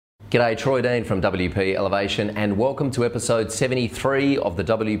G'day, Troy Dean from WP Elevation, and welcome to episode 73 of the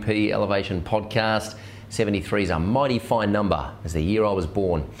WP Elevation podcast. 73 is a mighty fine number, as the year I was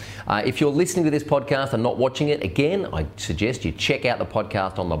born. If you're listening to this podcast and not watching it, again, I suggest you check out the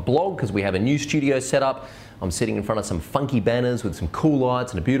podcast on the blog because we have a new studio set up. I'm sitting in front of some funky banners with some cool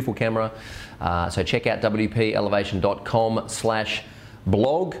lights and a beautiful camera. So check out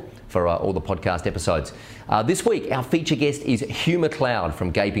wpelevation.com/blog for all the podcast episodes. This week, our feature guest is Hugh McLeod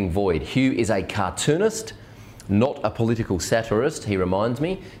from Gaping Void. Hugh is a cartoonist, not a political satirist, he reminds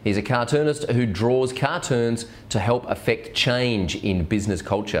me. He's a cartoonist who draws cartoons to help affect change in business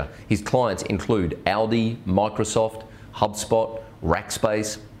culture. His clients include Audi, Microsoft, HubSpot,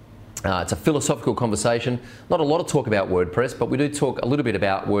 Rackspace. It's a philosophical conversation. Not a lot of talk about WordPress, but we do talk a little bit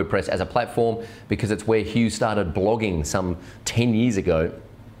about WordPress as a platform because it's where Hugh started blogging some 10 years ago,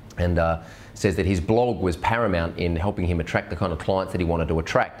 and says that his blog was paramount in helping him attract the kind of clients that he wanted to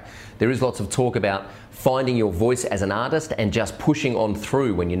attract. There is lots of talk about finding your voice as an artist and just pushing on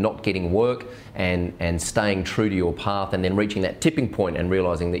through when you're not getting work, and staying true to your path, and then reaching that tipping point and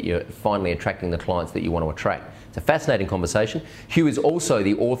realizing that you're finally attracting the clients that you want to attract. It's a fascinating conversation. Hugh is also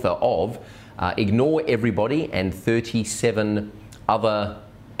the author of Ignore Everybody and 37 Other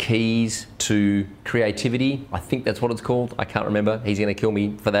Keys to Creativity. I think that's what it's called. I can't remember. He's going to kill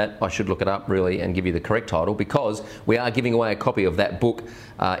me for that. I should look it up really and give you the correct title, because we are giving away a copy of that book.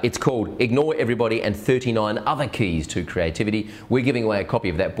 It's called Ignore Everybody and 39 Other Keys to Creativity. We're giving away a copy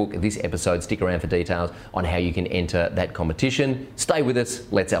of that book this episode. Stick around for details on how you can enter that competition. Stay with us.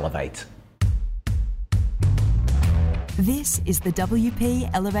 Let's elevate. This is the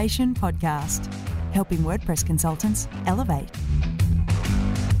WP Elevation Podcast, helping WordPress consultants elevate.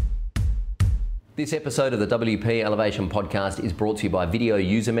 This episode of the WP Elevation Podcast is brought to you by Video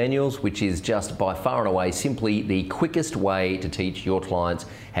User Manuals, which is just by far and away simply the quickest way to teach your clients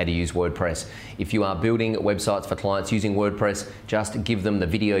how to use WordPress. If you are building websites for clients using WordPress, just give them the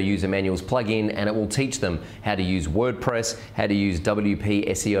Video User Manuals plugin and it will teach them how to use WordPress, how to use WP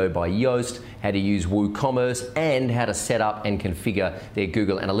SEO by Yoast, how to use WooCommerce, and how to set up and configure their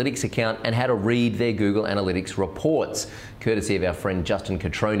Google Analytics account, and how to read their Google Analytics reports, courtesy of our friend Justin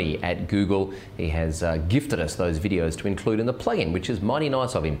Catroni at Google. He has gifted us those videos to include in the plugin, which is mighty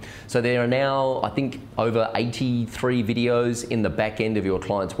nice of him. So there are now, I think, over 83 videos in the back end of your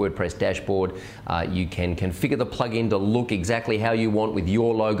client's WordPress dashboard. You can configure the plugin to look exactly how you want with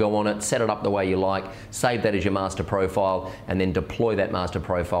your logo on it, set it up the way you like, save that as your master profile, and then deploy that master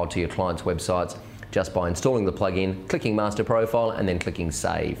profile to your client's websites just by installing the plugin, clicking master profile, and then clicking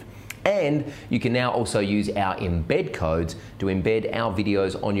save. And you can now also use our embed codes to embed our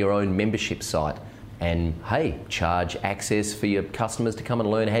videos on your own membership site. And hey, charge access for your customers to come and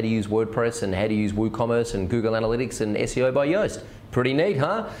learn how to use WordPress and how to use WooCommerce and Google Analytics and SEO by Yoast. Pretty neat,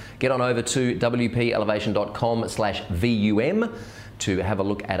 huh? Get on over to wpelevation.com/VUM to have a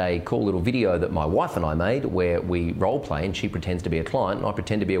look at a cool little video that my wife and I made where we role play and she pretends to be a client and I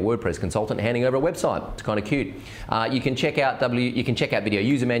pretend to be a WordPress consultant handing over a website. It's kind of cute. You can check out Video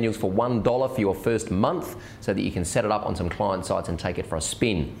User Manuals for $1 for your first month so that you can set it up on some client sites and take it for a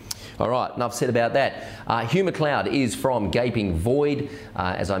spin. All right, enough said about that. Hugh McLeod is from Gaping Void.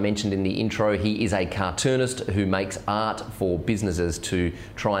 As I mentioned in the intro, he is a cartoonist who makes art for businesses to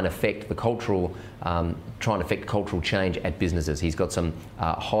try and affect the cultural change at businesses. He's got some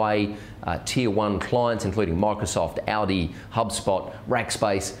high tier one clients, including Microsoft, Audi, HubSpot,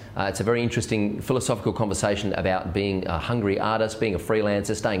 Rackspace. It's a very interesting philosophical conversation about being a hungry artist, being a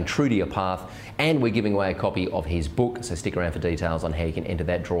freelancer, staying true to your path, and we're giving away a copy of his book, so stick around for details on how you can enter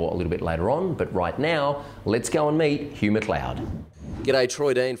that draw a little bit later on. But right now, let's go and meet Hugh McLeod. G'day,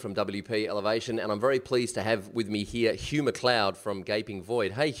 Troy Dean from WP Elevation, and I'm very pleased to have with me here Hugh McLeod from Gaping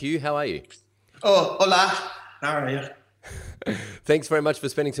Void. Hey Hugh, how are you? Oh, hola. How are you? Thanks very much for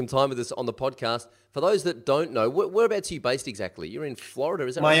spending some time with us on the podcast. For those that don't know, whereabouts are you based exactly? You're in Florida,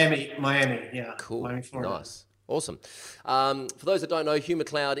 is that right? Miami, yeah. Cool, Miami, Florida. Nice, awesome. For those that don't know, Hugh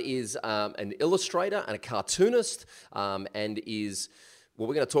McLeod is an illustrator and a cartoonist, and is, well,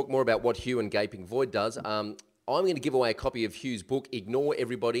 we're going to talk more about what Hugh and Gaping Void does. I'm going to give away a copy of Hugh's book, Ignore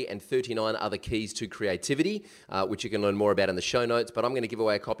Everybody and 39 Other Keys to Creativity, which you can learn more about in the show notes, but I'm going to give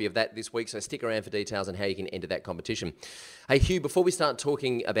away a copy of that this week, so stick around for details on how you can enter that competition. Hey Hugh, before we start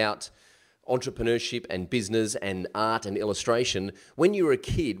talking about entrepreneurship and business and art and illustration, when you were a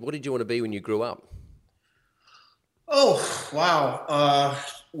kid, what did you want to be when you grew up? Oh, wow.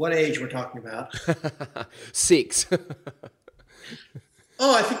 What age we're talking about? 6.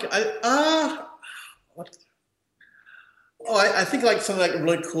 Oh, I think, Oh, I think like something like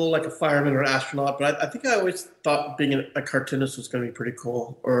really cool, like a fireman or an astronaut. But I think I always thought being a cartoonist was going to be pretty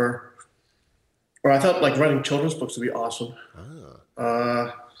cool. Or I thought like writing children's books would be awesome.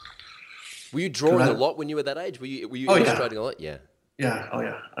 Uh, Were you drawing a lot when you were that age? Were you Oh, yeah. illustrating a lot? Yeah. Yeah. Oh,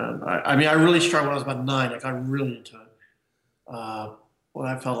 yeah. I mean, I really started when I was about 9. I got really into it. When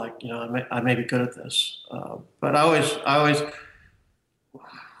I felt like, I may be good at this. But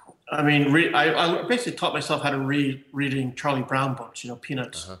I mean, I basically taught myself how to read reading Charlie Brown books,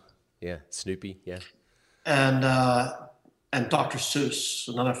 Peanuts, Yeah. Snoopy. Yeah. and Dr. Seuss,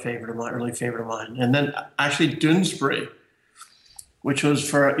 another favorite of mine, early favorite of mine, and then actually Doonesbury, which was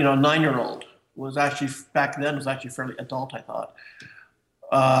for a 9-year-old, was actually back then was actually fairly adult, I thought,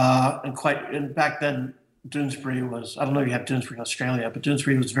 and back then Doonesbury was, I don't know if you have Doonesbury in Australia, but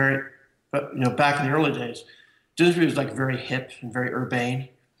Doonesbury was back in the early days, Doonesbury was like very hip and very urbane.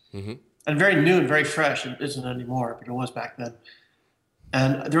 Mm-hmm. And very new and very fresh. It isn't anymore, but it was back then.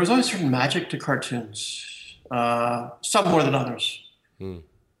 And there was always certain magic to cartoons, some more than others.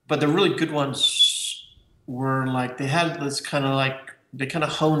 But the really good ones were like, they had this kind of like, they kind of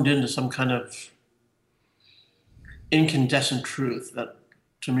honed into some kind of incandescent truth that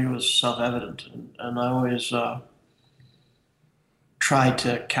to me was self-evident. And I always tried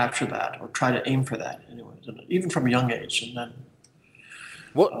to capture that or try to aim for that anyways, even from a young age. And then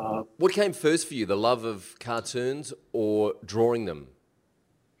What came first for you, the love of cartoons or drawing them?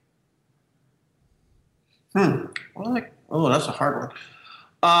 Well, that's a hard one.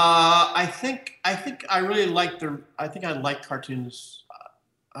 I think I really like I like cartoons.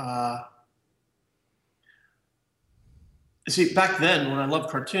 See, back then when I loved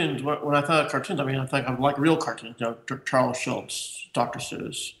cartoons, when I thought of cartoons, I mean, I think I like real cartoons, Charles Schultz, Dr.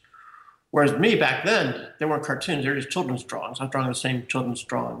 Seuss. Whereas me back then, they weren't cartoons; they were just children's drawings. I was drawing the same children's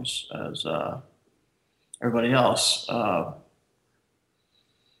drawings as everybody else.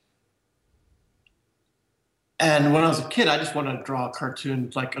 And when I was a kid, I just wanted to draw a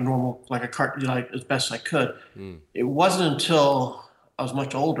cartoon like a cartoon, like as best I could. It wasn't until I was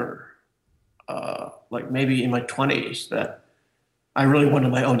much older, like maybe in my 20s, that I really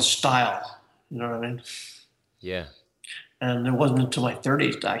wanted my own style. You know what I mean? Yeah. And it wasn't until my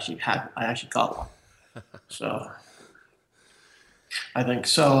 30s that I actually got one. So I think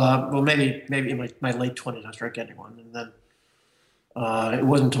so. Well, maybe in my late 20s I started getting one, and then it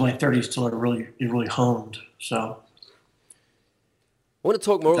wasn't until my 30s till it really honed. So I want to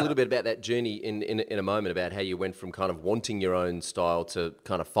talk more a little bit about that journey in a moment, about how you went from kind of wanting your own style to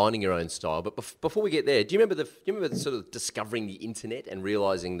kind of finding your own style. But before we get there, do you remember sort of discovering the internet and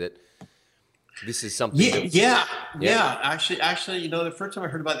realizing that this is something? Yeah. Actually, the first time I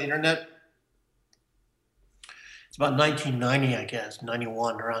heard about the internet, it's about 1990, I guess,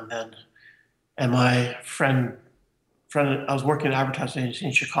 91, around then. And my friend, I was working at an advertising agency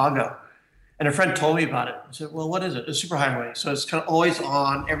in Chicago, and a friend told me about it. I said, "Well, what is it?" It's a superhighway, so it's kind of always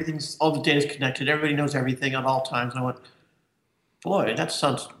on. All the data's connected. Everybody knows everything at all times. I went, "Boy, that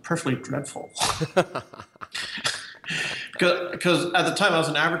sounds perfectly dreadful." Because at the time I was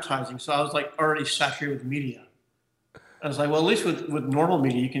in advertising, so I was like already saturated with media. I was like, well, at least with normal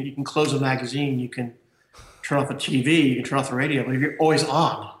media, you can close a magazine, you can turn off the TV, you can turn off the radio, but if you're always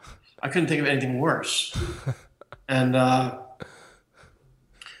on, I couldn't think of anything worse. And I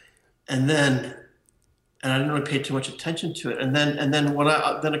didn't really pay too much attention to it. And then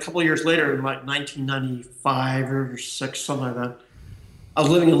a couple of years later, in like 1995 or 6, something like that, I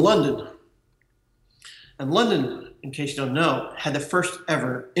was living in London. And London, in case you don't know, had the first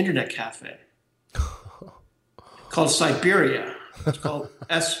ever internet cafe called Siberia. It's called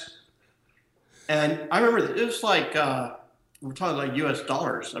and I remember it was like, we're talking like US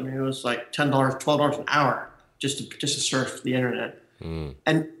dollars. I mean, it was like $10, $12 an hour just to surf the internet.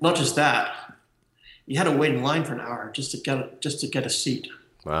 And not just that, you had to wait in line for an hour just to get a seat.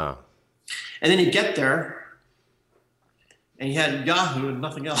 Wow. And then you get there and you had Yahoo and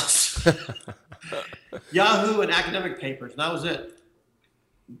nothing else. Yahoo and academic papers, and that was it.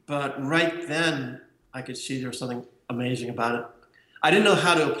 But right then, I could see there was something amazing about it. I didn't know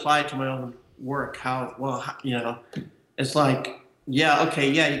how to apply it to my own work. It's like, you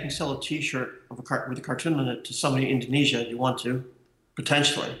can sell a T-shirt with a cartoon on it to somebody in Indonesia if you want to,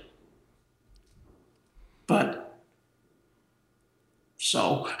 potentially. But,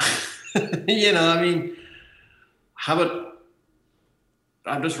 so, I mean, how about,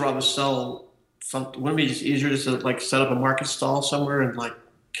 I'd just rather sell something. Wouldn't it be just easier just to like set up a market stall somewhere in like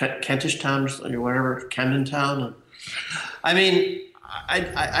Kentish Town or wherever, Camden Town? And, I mean, I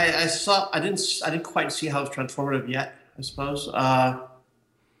didn't quite see how it was transformative yet, I suppose.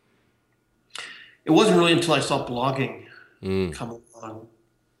 It wasn't really until I saw blogging come along,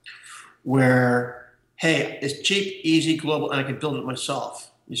 where, hey, it's cheap, easy, global, and I can build it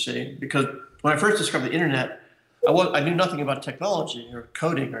myself, you see? Because when I first discovered the internet, I knew nothing about technology or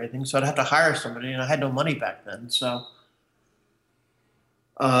coding or anything, so I'd have to hire somebody, and I had no money back then. So,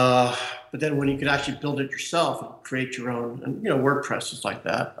 but then when you could actually build it yourself and create your own, and WordPress is like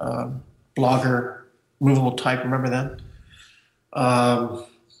that. Blogger, movable type, remember that?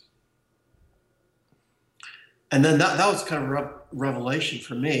 And then that was kind of a revelation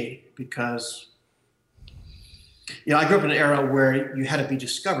for me, because I grew up in an era where you had to be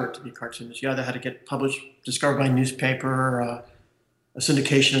discovered to be a cartoonist. You either had to get published, discovered by a newspaper, a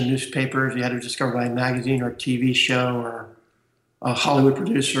syndication of newspapers. You had to be discovered by a magazine or a TV show or a Hollywood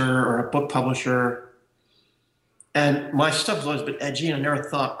producer or a book publisher. And my stuff has always been edgy, and I never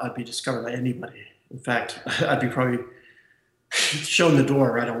thought I'd be discovered by anybody. In fact, I'd be probably shown the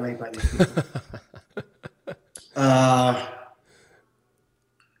door right away by these people.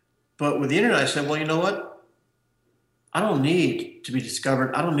 But with the internet, I said, well, you know what? I don't need to be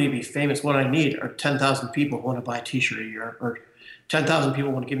discovered. I don't need to be famous. What I need are 10,000 people who want to buy a t-shirt a year, or 10,000 people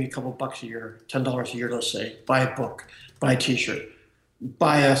who want to give me a couple bucks a year, $10 a year, let's say, buy a book, buy a t-shirt,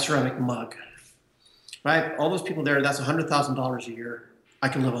 buy a ceramic mug, right? All those people there, that's $100,000 a year. I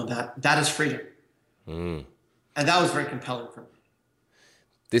can live on that. That is freedom. And that was very compelling for me.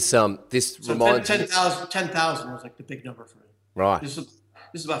 This So reminds 10,000 was like the big number for me. Right. This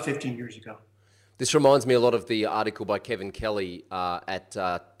is about 15 years ago. This reminds me a lot of the article by Kevin Kelly at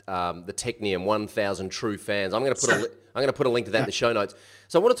the Technium, 1,000 True Fans. I'm going to put a link to that in the show notes.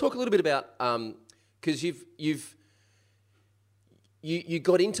 So I want to talk a little bit about, because you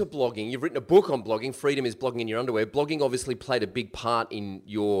got into blogging. You've written a book on blogging. Freedom is Blogging in Your Underwear. Blogging obviously played a big part in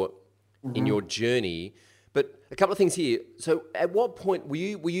your journey. But a couple of things here. So at what point were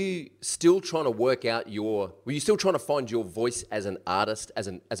you still trying to work out were you still trying to find your voice as an artist, as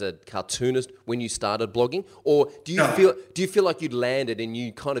a cartoonist when you started blogging? Or do you feel like you'd landed and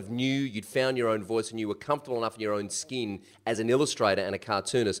you kind of knew you'd found your own voice and you were comfortable enough in your own skin as an illustrator and a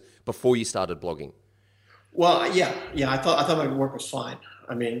cartoonist before you started blogging? Well, yeah. I thought my work was fine.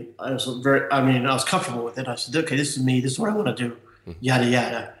 I was comfortable with it. I said, okay, this is me. This is what I want to do. Yada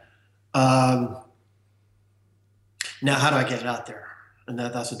yada. Now, how do I get it out there? And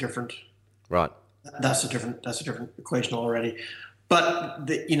that's a different, right. That's a different equation already. But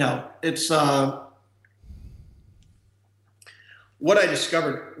it's what I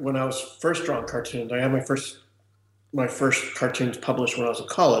discovered when I was first drawing cartoons. I had my first cartoons published when I was in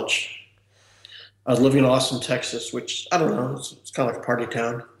college. I was living in Austin, Texas, which I don't know. It's kind of like a party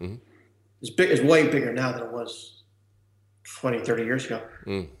town. Mm-hmm. It's way bigger now than it was 20, 30 years ago.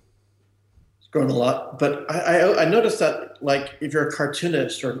 Grown a lot, but I noticed that, like, if you're a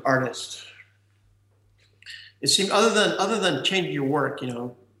cartoonist or an artist, it seemed other than changing your work,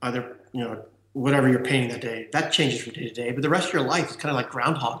 either whatever you're painting that day, that changes from day to day, but the rest of your life is kind of like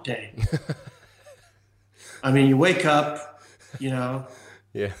Groundhog Day. I mean, you wake up, yeah,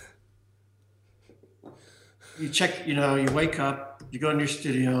 you check, you wake up, you go in your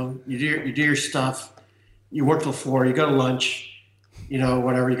studio, you do your stuff, you work till 4, you go to lunch.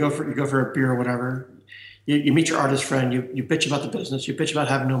 Whatever, you go for a beer or whatever. You meet your artist friend, you bitch about the business, you bitch about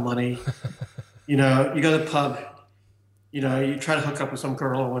having no money. You go to the pub, you try to hook up with some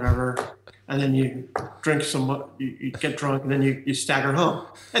girl or whatever, and then you drink you get drunk, and then you stagger home.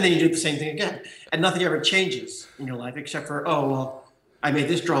 And then you do the same thing again. And nothing ever changes in your life except for, I made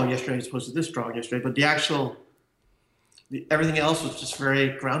this drawing yesterday as opposed to this drawing yesterday. But everything else was just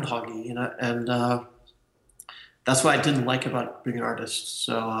very groundhoggy, and that's what I didn't like about being an artist.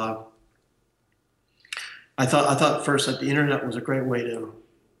 So I thought first that the internet was a great way to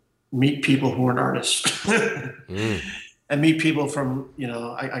meet people who weren't artists, and meet people from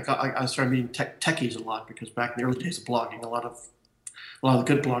I started meeting techies a lot, because back in the early days of blogging, a lot of the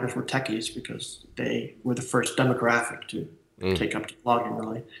good bloggers were techies, because they were the first demographic to take up to blogging,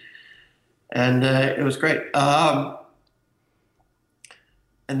 really, and it was great. And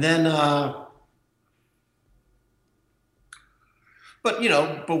then. But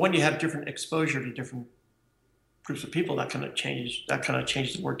when you have different exposure to different groups of people, that kind of changes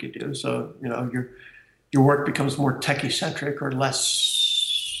the work you do. So your work becomes more techie centric, or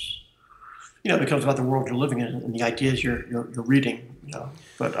less. It becomes about the world you're living in and the ideas you're reading.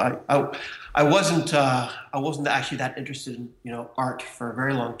 But I wasn't actually that interested in art for a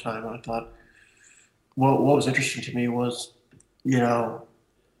very long time. I thought what was interesting to me was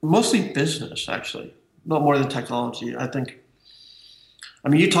mostly business, actually, not more than technology. I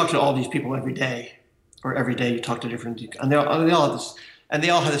mean, you talk to all these people every day you talk to different, and they all have this, and they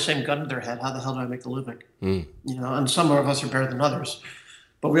all have the same gun to their head. How the hell do I make a living? Mm. You know, and some of us are better than others,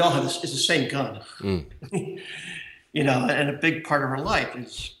 but we all have this. It's the same gun. Mm. You know, and a big part of our life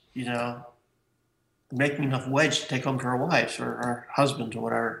is, you know, making enough wage to take home to our wives or our husbands or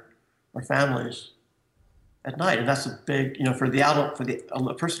whatever, our families at night. And that's a big, you know, for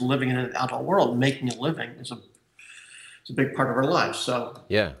a person living in an adult world, making a living is a big part of our lives. So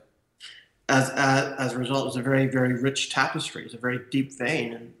yeah, as a result, it's a very, very rich tapestry. It's a very deep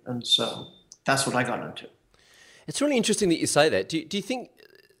vein. And so that's what I got into. it's really interesting that you say that. Do you think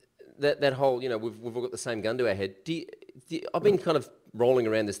that whole, you know, we've all got the same gun to our head. I've been kind of rolling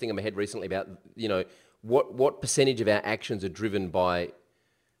around this thing in my head recently about, you know, what percentage of our actions are driven by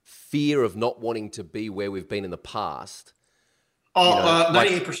fear of not wanting to be where we've been in the past. Oh, you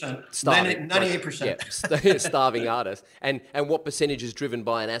know, 98%. Starving, 98%. yeah, starving artists. And what percentage is driven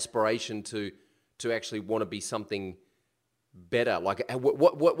by an aspiration to actually want to be something better? Like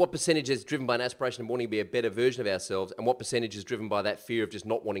what percentage is driven by an aspiration of wanting to be a better version of ourselves, and what percentage is driven by that fear of just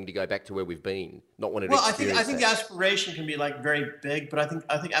not wanting to go back to where we've been, not wanting to experience I think that? aspiration can be like very big, but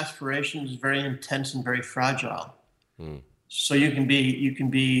I think aspiration is very intense and very fragile. So you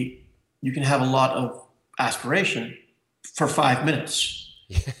can have a lot of aspiration for 5 minutes,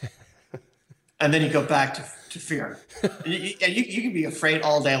 and then you go back to fear, and you can be afraid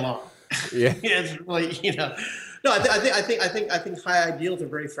all day long. Yeah, It's really, you know. No, I think high ideals are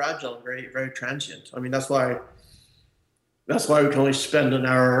very fragile and very, very transient. I mean, that's why we can only spend an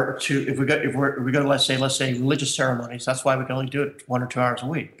hour or two if we go to let's say religious ceremonies. That's why we can only do it 1 or 2 hours a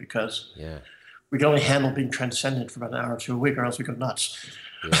week, because we can only handle being transcendent for about an hour or two a week, or else we go nuts.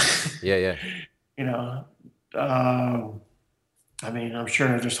 Yeah. You know, I mean, I'm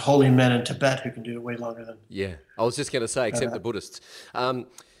sure there's holy men in Tibet who can do it way longer than. Yeah, I was just going to say, except the Buddhists.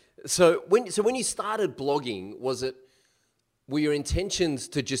 So when you started blogging, were your intentions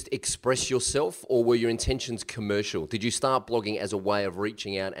to just express yourself, or were your intentions commercial? Did you start blogging as a way of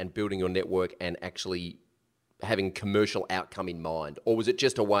reaching out and building your network and actually having commercial outcome in mind, or was it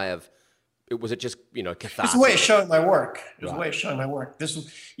just a way of? Was it just, you know, cathartic? It's a way of showing my work. It was a way of showing my work. This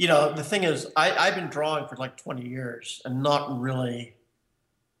is, you know, the thing is, I've been drawing for like 20 years and not really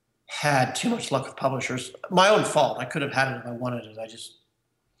had too much luck with publishers. My own fault. I could have had it if I wanted it. I just,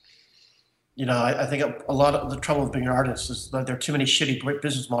 you know, I think a lot of the trouble with being an artist is that there are too many shitty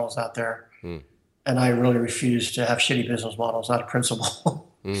business models out there. And I really refuse to have shitty business models out of principle.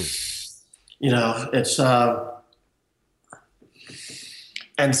 You know, it's,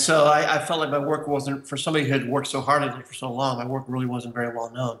 and so I felt like my work wasn't, for somebody who had worked so hard at it for so long, my work really wasn't very well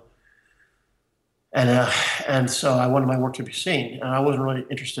known. And so I wanted my work to be seen. And I wasn't really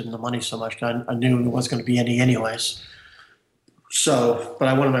interested in the money so much. I knew there wasn't going to be any anyways. So, but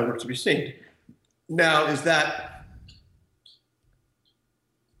I wanted my work to be seen. Now, is that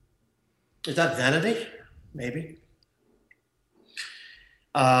vanity? Maybe.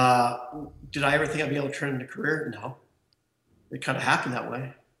 Did I ever think I'd be able to turn it into a career? No. It kind of happened that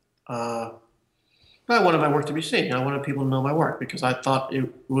way. But I wanted my work to be seen. I wanted people to know my work because I thought it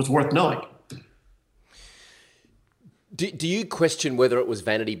was worth knowing. Do you question whether it was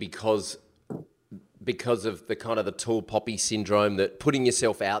vanity because of the kind of the tall poppy syndrome, that putting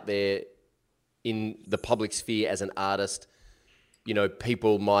yourself out there in the public sphere as an artist, you know,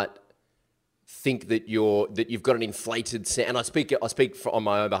 people might think that you've got an inflated sense, and I speak on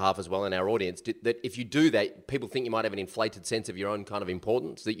my own behalf as well in our audience, that if you do that, people think you might have an inflated sense of your own kind of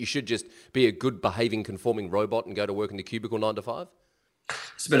importance, that you should just be a good behaving, conforming robot and go to work in the cubicle 9 to 5?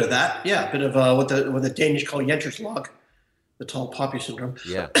 It's a bit of that, yeah. A bit of what the Danish call Jenterslag, the tall poppy syndrome.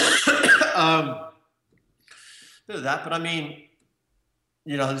 Yeah. A bit of that, but I mean,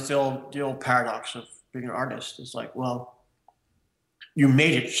 you know, it's the old paradox of being an artist. It's like, well, you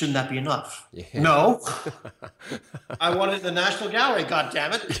made it. Shouldn't that be enough? Yeah. No. I wanted the National Gallery, God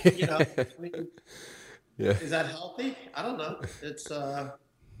damn it. You know, I mean, is that healthy? I don't know. But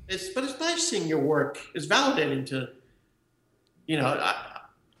it's nice seeing your work. It's validating to, you know,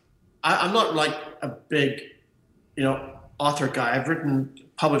 I'm not like a big, you know, author guy. I've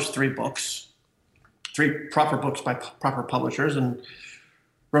published 3 books, 3 proper books by proper publishers, and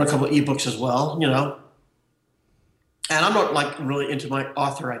wrote a couple of ebooks as well, you know. And I'm not like really into my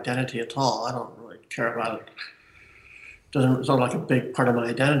author identity at all. I don't really care about it. It's not like a big part of my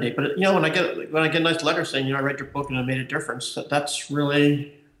identity. But you know, when I get a nice letter saying, you know, I read your book and it made a difference, that's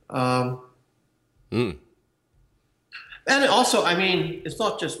really. And also, I mean, it's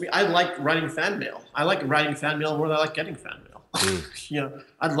not just me. I like writing fan mail. I like writing fan mail more than I like getting fan mail. You know,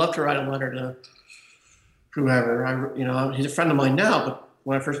 I'd love to write a letter to whoever. You know, he's a friend of mine now, but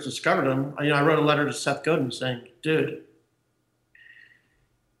when I first discovered him, you know, I wrote a letter to Seth Godin saying, dude,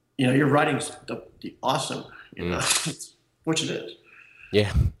 your writing's the awesome, which it is.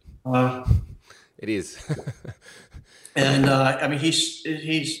 Yeah, Uh, it is. and I mean,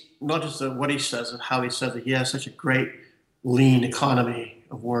 he's not just what he says and how he says it. He has such a great lean economy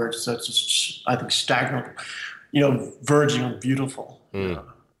of words that's just, I think, staggering. Verging on beautiful.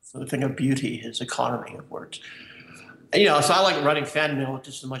 So the thing of beauty, his economy of words. So I like writing fan mail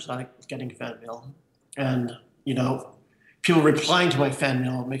just as much as I like getting fan mail. And, people replying to my fan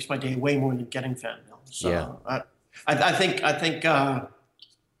mail makes my day way more than getting fan mail. So Yeah. I think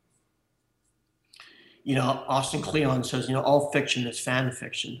Austin Kleon says, all fiction is fan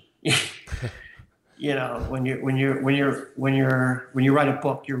fiction. When you write a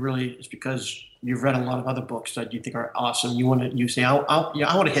book, it's because you've read a lot of other books that you think are awesome. You say, I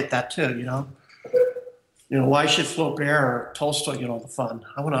want to hit that too. Why should Flaubert or Tolstoy get all the fun?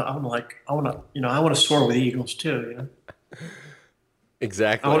 I want to soar with eagles too.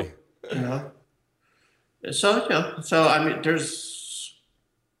 Exactly. So I mean,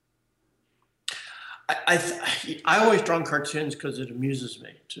 I always draw cartoons because it amuses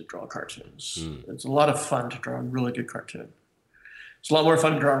me to draw cartoons. It's a lot of fun to draw a really good cartoon. It's a lot more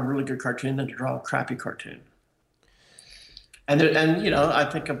fun to draw a really good cartoon than to draw a crappy cartoon. And I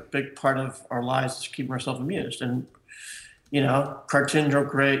think a big part of our lives is keeping ourselves amused. And cartoons are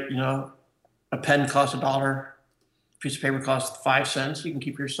great. A pen costs $1, a piece of paper costs 5 cents. You can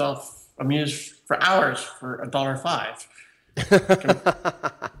keep yourself amused for hours for $1.05.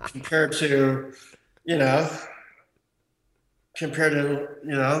 Compared to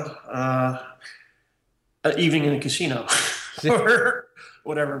an evening in a casino or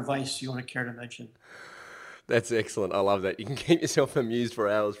whatever vice you want to care to mention. That's excellent. I love that. You can keep yourself amused for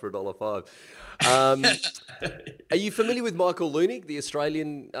hours for $1.05. Are you familiar with Michael Leunig, the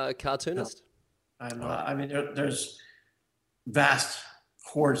Australian cartoonist? No, I'm not. I mean, there's vast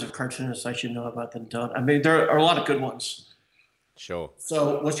hordes of cartoonists I should know about that don't. I mean, there are a lot of good ones. Sure.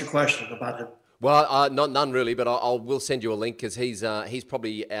 So what's your question about him? Well, none really, but we'll send you a link because he's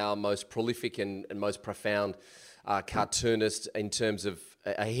probably our most prolific and most profound cartoonist in terms of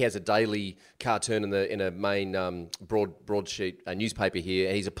he has a daily cartoon in a main broadsheet newspaper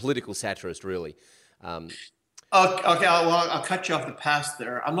here. He's a political satirist, really. Okay, I'll cut you off the pass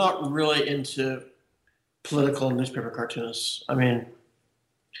there. I'm not really into political newspaper cartoonists. I mean,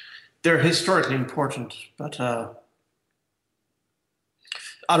 they're historically important, but I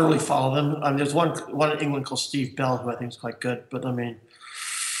don't really follow them. I mean, there's one in England called Steve Bell who I think is quite good, but I mean,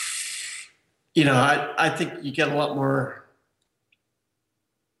 I think you get a lot more.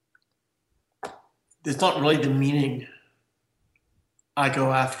 It's not really the meaning I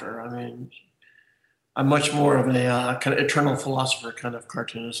go after. I mean, I'm much more of a kind of eternal philosopher kind of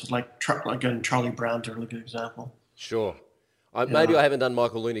cartoonist. Like Charlie Brown's a really good example. Sure. Maybe I haven't done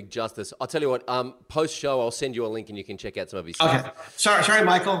Michael Leunig justice. I'll tell you what, post-show, I'll send you a link and you can check out some of his stuff. Okay. Sorry,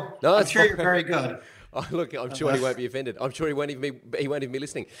 Michael. No, I'm sure you're very good. Oh, look, I'm sure he won't be offended. I'm sure he won't even be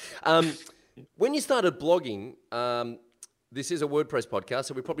listening. When you started blogging, this is a WordPress podcast,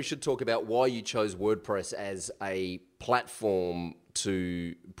 so we probably should talk about why you chose WordPress as a platform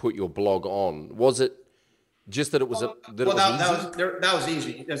to put your blog on. Was it just that it was easy? That was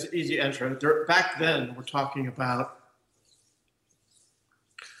easy. That's an easy answer. Back then, we're talking about.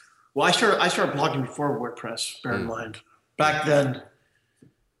 Well, I started blogging before WordPress. Bear in mind, back then,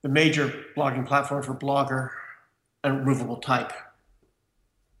 the major blogging platforms were Blogger and Movable Type,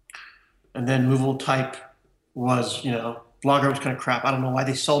 and then Movable Type was Blogger was kind of crap. I don't know why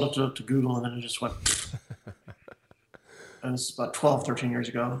they sold it to Google, and then it just went. And it's about 12, 13 years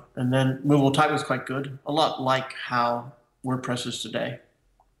ago. And then Movable Type was quite good, a lot like how WordPress is today.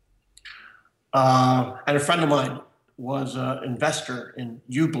 And a friend of mine was an investor in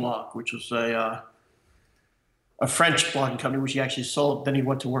uBlog, which was a French blogging company, which he actually sold. Then he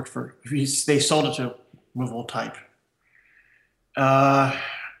went to work for. They sold it to Movable Type. And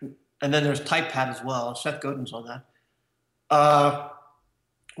then there's TypePad as well. Seth Godin's on that.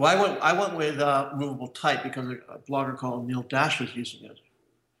 Well, I went with Movable Type because a blogger called Neil Dash was using it.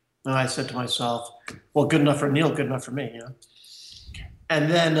 And I said to myself, well, good enough for Neil, good enough for me.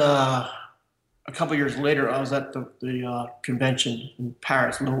 And then a couple of years later, I was at the convention in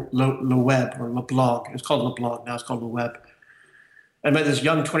Paris, Le Web or Le Blog. It's called Le Blog, now it's called Le Web. I met this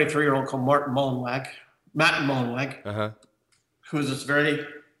young 23-year-old called Matt Mullenweg, who was this very,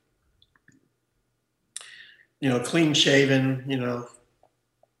 clean-shaven,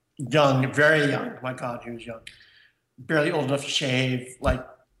 young, very young. My God, he was young. Barely old enough to shave, like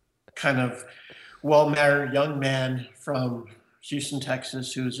kind of well-mannered young man from Houston,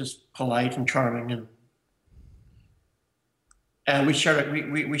 Texas, who was just polite and charming. And we shared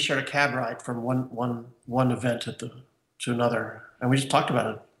a cab ride from one event to another, and we just talked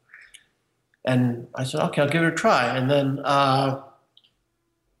about it. And I said, okay, I'll give it a try. And then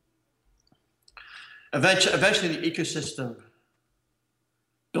eventually the ecosystem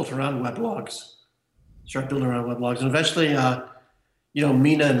built around weblogs, started building around weblogs. And eventually,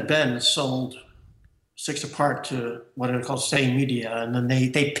 Mina and Ben sold Six Apart to what are called Say Media. And then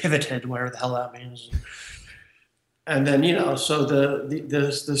they pivoted, whatever the hell that means. And then, so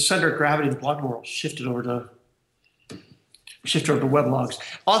the center of gravity of the blogging world shifted over to weblogs.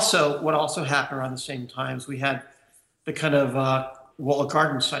 Also, what also happened around the same times, we had the kind of walled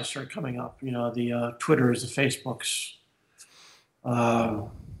garden sites started coming up. The Twitters, the Facebooks,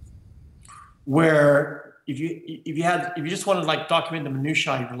 where if you just wanted to like document the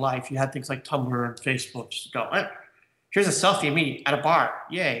minutiae of your life, you had things like Tumblr and Facebook. Just go, here's a selfie of me at a bar,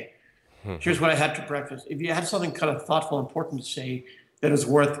 yay! Here's what I had for breakfast. If you had something kind of thoughtful, important to say, that is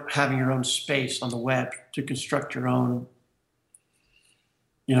worth having your own space on the web to construct your own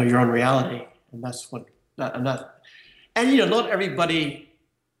your own reality, and that's what not everybody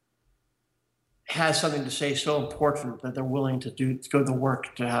has something to say so important that they're willing to go to the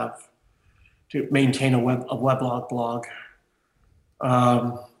work to maintain a weblog blog.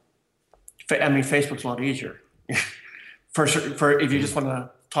 Facebook's a lot easier for if you just want to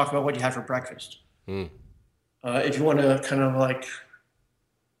talk about what you had for breakfast. If you want to kind of like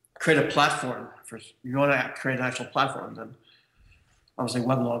create a platform you want to create an actual platform, then obviously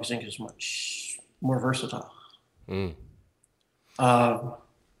Weblogs Inc. is much more versatile. And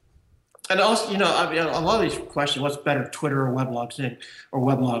also, a lot of these questions, what's better, Twitter or Weblogs Inc. or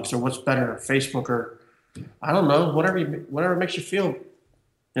Weblogs, or what's better, Facebook or, I don't know, whatever makes you feel,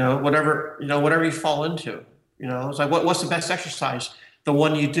 whatever you fall into. It's like, what's the best exercise? The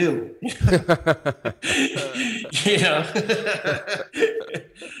one you do.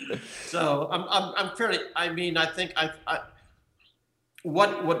 So I'm fairly, I think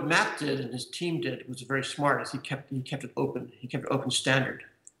what Matt did and his team did was very smart. Is he kept it open. He kept it open standard,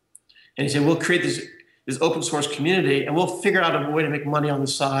 and he said, "We'll create this open source community, and we'll figure out a way to make money on the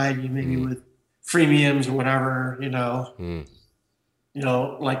side, maybe with freemiums or whatever,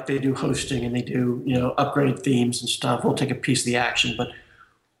 like they do hosting and they do upgraded themes and stuff. We'll take a piece of the action, but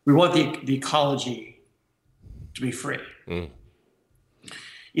we want the ecology to be free."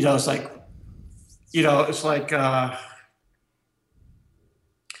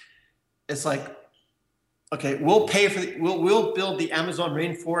 It's like, okay, we'll pay we'll build the Amazon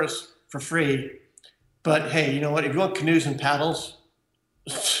rainforest for free, but hey, you know what? If you want canoes and paddles,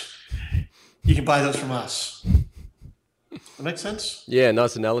 you can buy those from us. That makes sense? Yeah,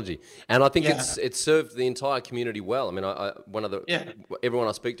 nice analogy. And I think it's served the entire community well. Everyone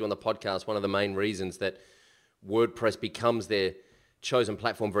I speak to on the podcast, one of the main reasons that WordPress becomes their chosen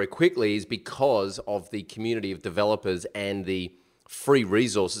platform very quickly is because of the community of developers and the free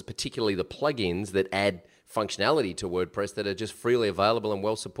resources, particularly the plugins that add functionality to WordPress that are just freely available and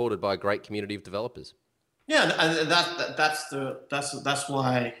well supported by a great community of developers. Yeah, and that's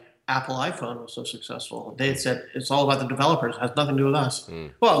why Apple iPhone was so successful. They said it's all about the developers. It has nothing to do with us.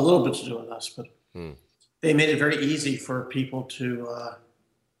 Well, a little bit to do with us, but they made it very easy for people to.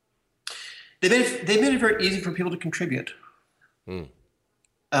 They made it very easy for people to contribute.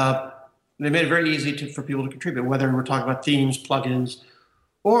 They made it very easy for people to contribute, whether we're talking about themes, plugins,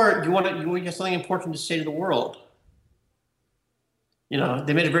 or you have something important to say to the world.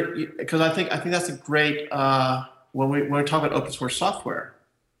 They made it very, because I think that's a great when we talk about open source software,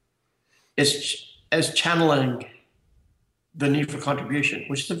 is channeling the need for contribution,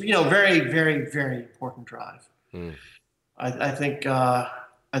 which is a very, very, very important drive. I think you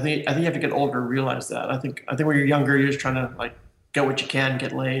have to get older to realize that. I think when you're younger, you're just trying to like get what you can,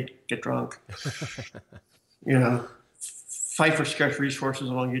 get laid, get drunk, fight for scarce resources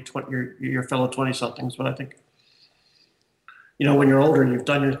among your fellow 20-somethings. But I think, when you're older and you've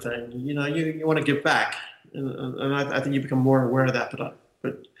done your thing, you want to give back, and I think you become more aware of that.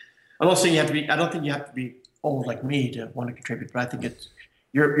 But I'm not saying I don't think you have to be old like me to want to contribute. But I think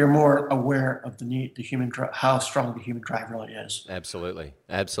you're more aware of the need, how strong the human drive really is. Absolutely.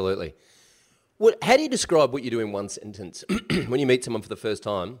 How do you describe what you do in one sentence when you meet someone for the first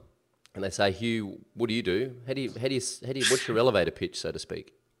time and they say, "Hugh, what do you do?" What's your elevator pitch, so to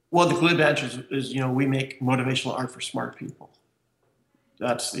speak? Well, the glib answer is we make motivational art for smart people.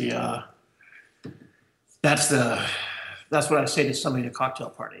 That's what I say to somebody at a cocktail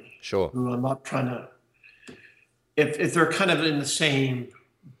party. Sure. Who I'm not trying to. If they're kind of in the same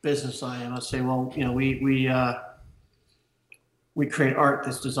business I am, I'd say, well, we create art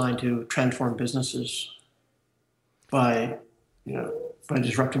that's designed to transform businesses by by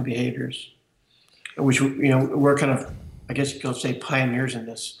disrupting behaviors, which, we're kind of, I guess you could say, pioneers in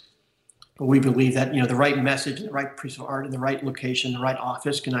this. But we believe that, the right message and the right piece of art in the right location, the right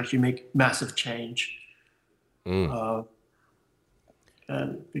office can actually make massive change. And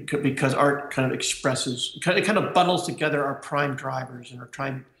because art kind of expresses, it kind of bundles together our prime drivers and our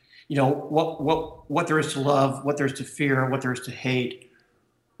prime, what there is to love, what there is to fear, what there is to hate,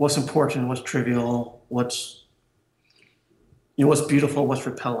 what's important, what's trivial, what's beautiful, what's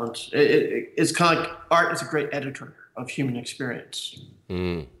repellent. It's kind of like art is a great editor of human experience.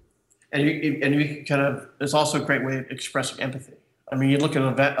 And you kind of, it's also a great way of expressing empathy. I mean, you look at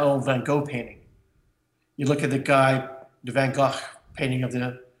an old Van Gogh painting. You look at the Van Gogh painting of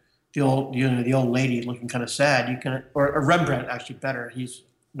the old lady looking kind of sad. Or Rembrandt, actually better.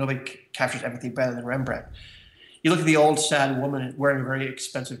 Nobody captures empathy better than Rembrandt. You look at the old sad woman wearing a very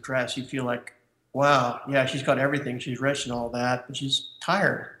expensive dress. You feel like, wow, yeah, she's got everything. She's rich and all that, but she's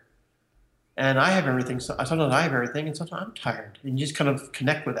tired. And I have everything. So sometimes I have everything, and sometimes I'm tired. And you just kind of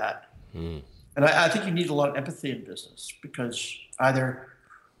connect with that. And I think you need a lot of empathy in business, because either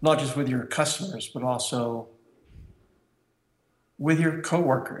not just with your customers, but also with your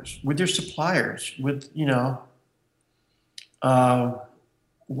coworkers, with your suppliers, with,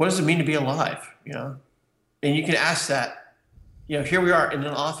 what does it mean to be alive? And you can ask that, here we are in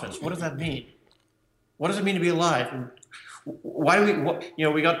an office. What does that mean? What does it mean to be alive? And why do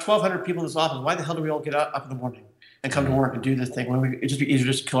we got 1,200 people in this office. Why the hell do we all get up in the morning and come to work and do this thing when it'd just be easier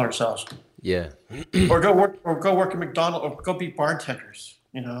just to kill ourselves? Yeah. or go work at McDonald's, or go be bartenders,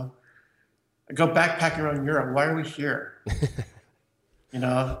 go backpacking around Europe. Why are we here?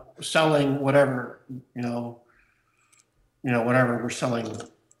 Selling whatever, whatever we're selling,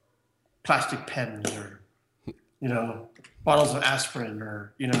 plastic pens or, bottles of aspirin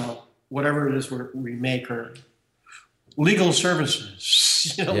or, whatever it is we make, or legal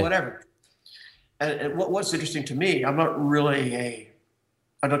services, whatever. And what's interesting to me, I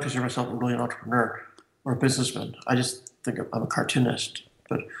don't consider myself really an entrepreneur or a businessman. I just think I'm a cartoonist.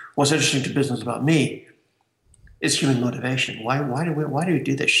 But what's interesting to business about me is human motivation. Why do we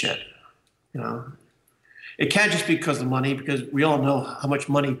do this shit? It can't just be because of money, because we all know how much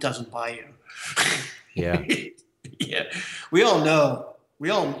money doesn't buy you. Yeah. Yeah. We all know.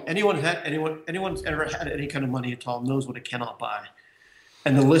 Anyone's ever had any kind of money at all knows what it cannot buy.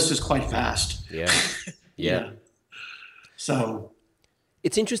 And the list is quite vast. Yeah. Yeah. So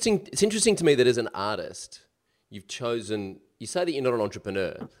it's interesting to me that as an artist, you've chosen, you say that you're not an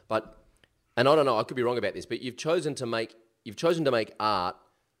entrepreneur, and I don't know, I could be wrong about this, but you've chosen to make art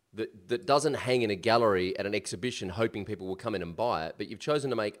that doesn't hang in a gallery at an exhibition hoping people will come in and buy it, but you've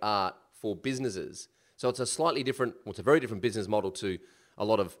chosen to make art for businesses. So it's a very different business model to a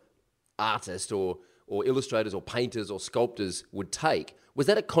lot of artists or illustrators or painters or sculptors would take. Was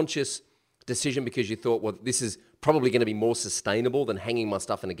that a conscious decision because you thought, well, this is probably going to be more sustainable than hanging my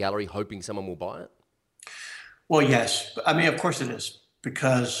stuff in a gallery hoping someone will buy it? Well, yes. I mean, of course it is,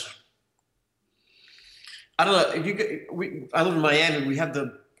 because I don't know. I live in Miami.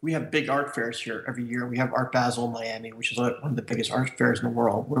 We have big art fairs here every year. We have Art Basel in Miami, which is one of the biggest art fairs in the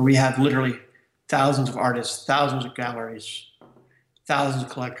world, where we have literally thousands of artists, thousands of galleries, thousands of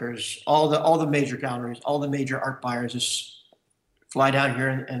collectors, all the major galleries, all the major art buyers just fly down here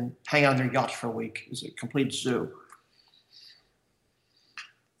and hang out on their yachts for a week. It's a complete zoo.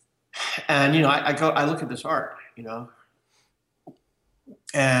 And, I look at this art,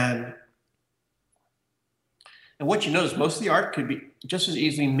 and what you notice, most of the art could be just as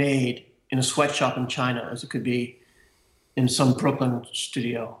easily made in a sweatshop in China as it could be in some Brooklyn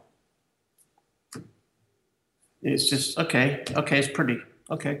studio. It's just, okay, it's pretty.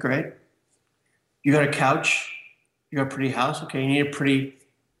 Okay, great. You got a couch, you got a pretty house. Okay, you need a pretty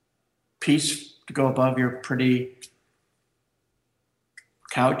piece to go above your pretty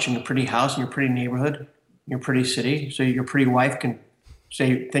couch and a pretty house and your pretty neighborhood, your pretty city, so your pretty wife can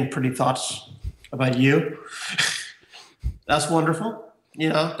think pretty thoughts about you. That's wonderful.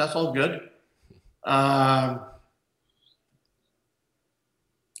 That's all good. But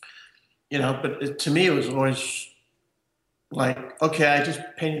to me, it was always like, okay, I just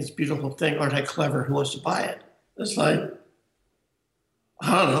painted this beautiful thing. Aren't I clever? Who wants to buy it? It's like,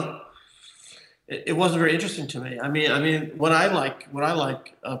 I don't know. It wasn't very interesting to me. I mean, what I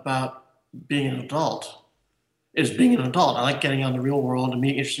like about being an adult is being an adult. I like getting out in the real world and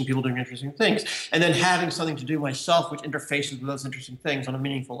meeting interesting people doing interesting things, and then having something to do myself which interfaces with those interesting things on a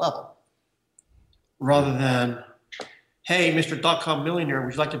meaningful level, rather than, hey, Mr. .com millionaire,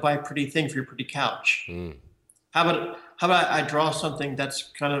 would you like to buy a pretty thing for your pretty couch? How how about I draw something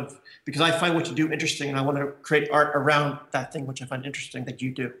that's kind of, because I find what you do interesting and I want to create art around that thing which I find interesting that you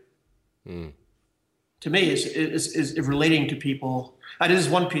do. To me, is relating to people. I did this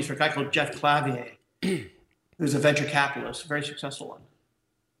one piece for a guy called Jeff Clavier, who's a venture capitalist, a very successful one.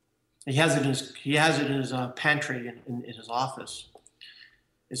 He has it in his pantry in his office.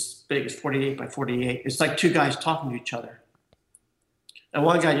 It's big, it's 48 by 48. It's like two guys talking to each other. And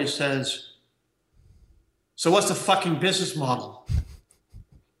one guy just says, "So what's the fucking business model?"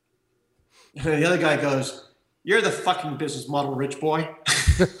 And the other guy goes, "You're the fucking business model, rich boy."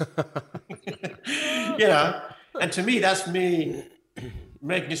 You know, and to me, that's me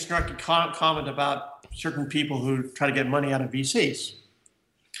making a snarky comment about certain people who try to get money out of VCs,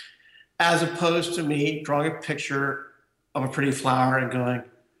 as opposed to me drawing a picture of a pretty flower and going,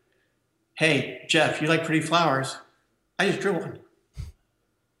 "Hey, Jeff, you like pretty flowers? I just drew one."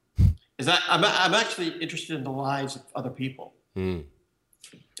 Is that I'm actually interested in the lives of other people and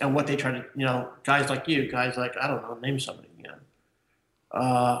what they try to, you know, guys like you, guys like, I don't know, name somebody. You know,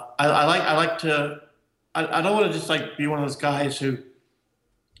 I like to. I don't want to just like be one of those guys who,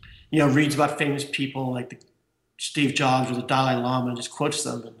 you know, reads about famous people like the Steve Jobs or the Dalai Lama and just quotes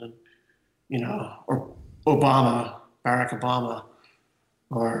them, and then, you know, or Obama, Barack Obama,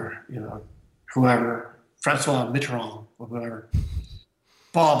 or, you know, whoever, Francois Mitterrand or whoever,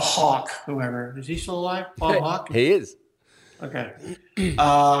 Bob Hawke, whoever. Is he still alive? Bob Hawke? He is. Okay.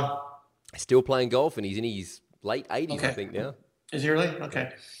 Still playing golf, and he's in his late 80s, okay. I think, now. Is he really?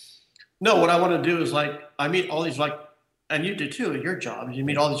 Okay. No, what I want to do is like, I meet all these like, and you do too at your job, you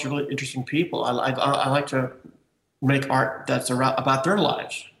meet all these really interesting people. I like to make art that's about their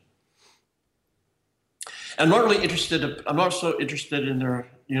lives. I'm not really interested, I'm not so interested in their,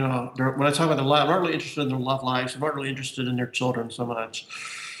 you know, when I talk about their life, I'm not really interested in their love lives. I'm not really interested in their children so much.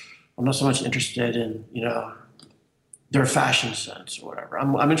 I'm not so much interested in, you know, their fashion sense or whatever.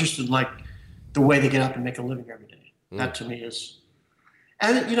 I'm interested in like the way they get up and make a living every day. That to me is,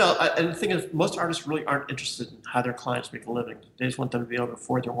 and you know, and the thing is, most artists really aren't interested in how their clients make a living. They just want them to be able to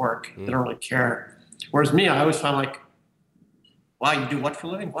afford their work. They don't really care. Whereas me, I always find like, wow, you do what for a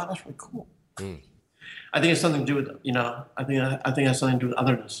living? Wow, that's really cool. I think it's something to do with, you know, I think it has something to do with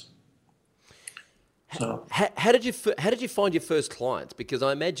otherness. So how did you find your first clients? Because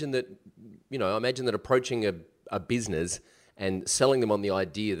I imagine that approaching a business and selling them on the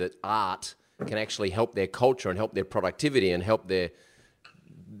idea that art can actually help their culture and help their productivity and help their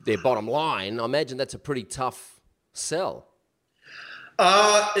bottom line, I imagine that's a pretty tough sell.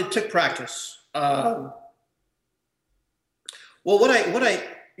 It took practice. Well, what I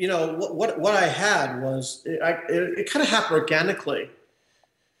had was it kind of happened organically.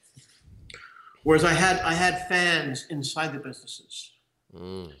 Whereas I had fans inside the businesses,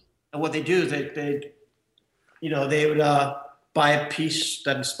 and what they do is they would buy a piece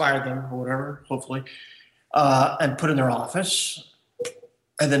that inspired them or whatever, hopefully, and put it in their office,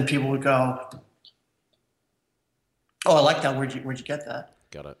 and then people would go, "Oh, I like that. Where'd you get that?"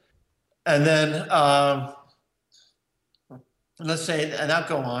 Got it. And then let's say, and that'd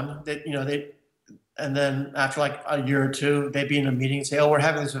go on. And then after like a year or two, they'd be in a meeting and say, "Oh, we're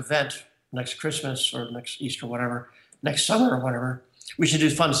having this event next Christmas or next Easter, whatever, next summer or whatever. We should do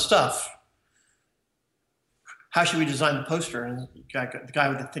fun stuff. How should we design the poster?" And the guy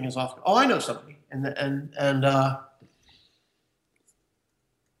with the thing is off. "Oh, I know somebody."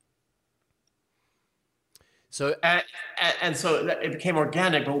 So it became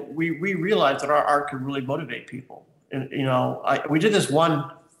organic, but we realized that our art could really motivate people. And, you know, we did this one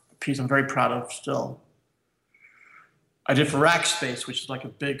piece I'm very proud of still. I did for Rackspace, which is like a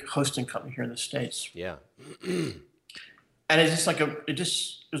big hosting company here in the States. Yeah. And it's just like it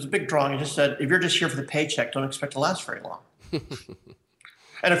was a big drawing. It just said, "If you're just here for the paycheck, don't expect to last very long."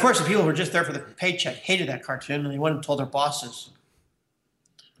 And of course, the people who were just there for the paycheck hated that cartoon, and they went and told their bosses.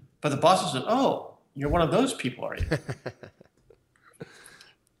 But the bosses said, "Oh, you're one of those people, are you?"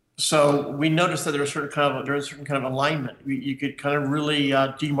 So we noticed that there was a certain kind of alignment. You could kind of really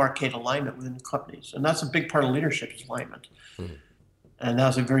demarcate alignment within companies, and that's a big part of leadership is alignment. And that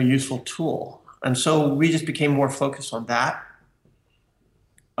was a very useful tool. And so we just became more focused on that.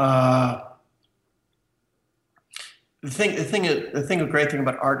 The great thing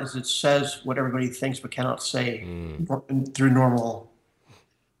about art is it says what everybody thinks but cannot say through normal.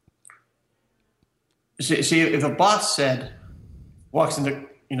 See, if a boss walks in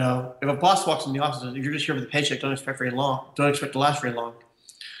the office and says, "If you're just here for the paycheck, don't expect to last very long."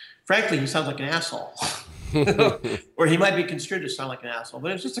 Frankly, he sounds like an asshole. Or he might be construed to sound like an asshole,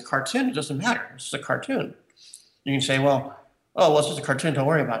 but it's just a cartoon. It doesn't matter. It's just a cartoon. You can say, well, it's just a cartoon. Don't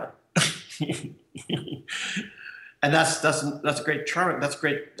worry about it. And that's a great charm. That's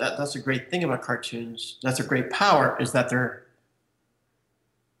great. That's a great thing about cartoons. That's a great power, is that they're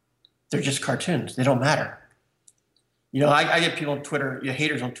just cartoons. They don't matter. I get people on Twitter,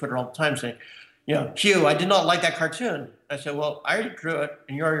 haters on Twitter all the time saying, Hugh, I did not like that cartoon. I said, well, I already drew it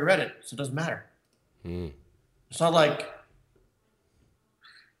and you already read it, so it doesn't matter. It's not like,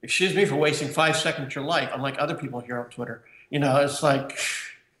 excuse me for wasting 5 seconds of your life, unlike other people here on Twitter. It's like,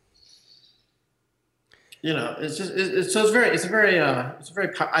 it's just, I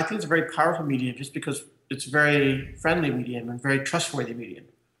think it's a very powerful medium, just because it's a very friendly medium and very trustworthy medium.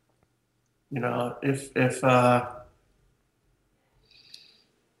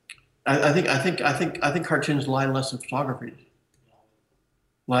 I think cartoons lie less than photography.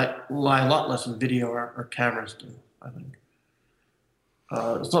 Lie a lot less than video or cameras do, I think.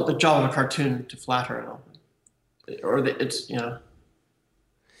 It's not the job of a cartoon to flatter, I don't think.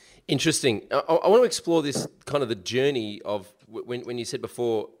 Interesting. I want to explore this kind of the journey of when you said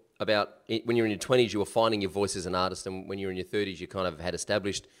before about when you were in your 20s, you were finding your voice as an artist, and when you were in your 30s, you kind of had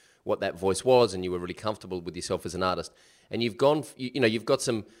established what that voice was, and you were really comfortable with yourself as an artist. And you've got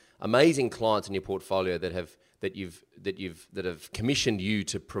some amazing clients in your portfolio that have commissioned you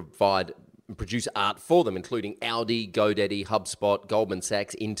to produce art for them, including Audi, GoDaddy, HubSpot, Goldman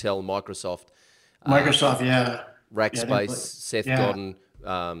Sachs, Intel, Microsoft. Rackspace, Seth Godin.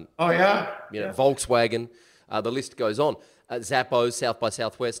 Volkswagen. The list goes on. Zappos, South by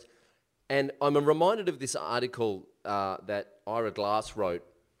Southwest. And I'm reminded of this article that Ira Glass wrote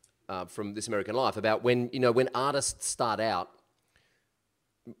from This American Life about when artists start out.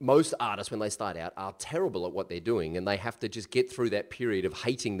 Most artists, when they start out, are terrible at what they're doing, and they have to just get through that period of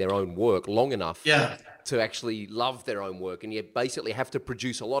hating their own work long enough to actually love their own work. And you basically have to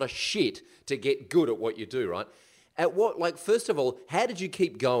produce a lot of shit to get good at what you do, right? First of all, how did you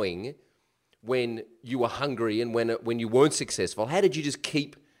keep going when you were hungry and when you weren't successful? How did you just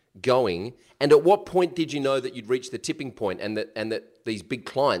keep going? And at what point did you know that you'd reached the tipping point and that these big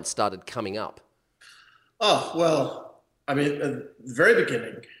clients started coming up? Oh, well, I mean, at the very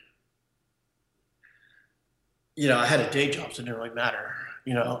beginning, I had a day job, so it didn't really matter,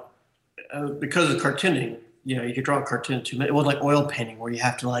 because of cartooning, you could draw a cartoon too. It wasn't like oil painting where you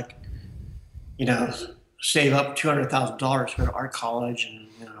have to save up $200,000 to go to art college and,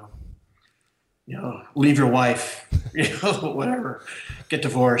 leave your wife, whatever, get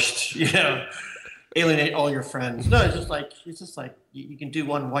divorced, alienate all your friends. No, it's just like you can do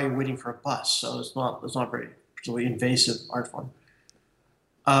one while you're waiting for a bus. So it's not very particularly invasive art form.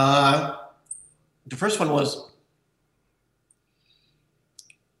 The first one was,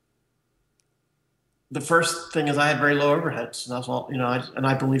 the first thing is I had very low overheads, and that's all, and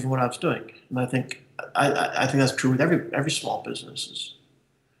I believe in what I was doing. And I think that's true with every small business.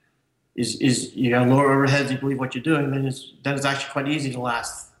 Is you got lower overheads, you believe what you're doing, then it's actually quite easy to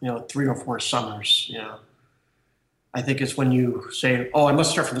last 3 or 4 summers. I think it's when you say, oh, I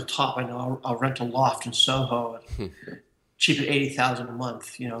must start from the top. I know I'll rent a loft in Soho, cheap at $80,000 a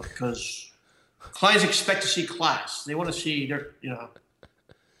month. Because clients expect to see class. They want to see their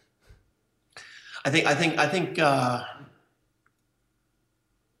I think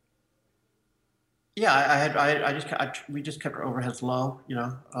we just kept our overheads low.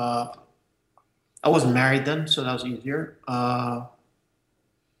 I wasn't married then, so that was easier.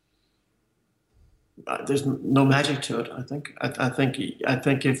 There's no magic to it. I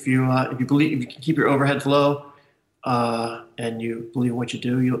think if you can keep your overheads low, and you believe in what you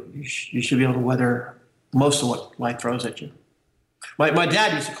do, you should be able to weather most of what life throws at you. My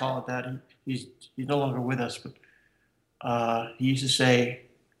dad used to call it that. He's no longer with us, but he used to say,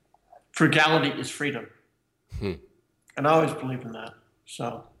 frugality is freedom. And I always believed in that.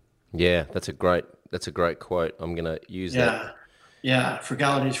 So yeah, that's a great quote. I'm going to use that. Yeah,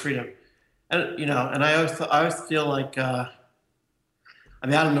 frugality is freedom. And and I always feel like I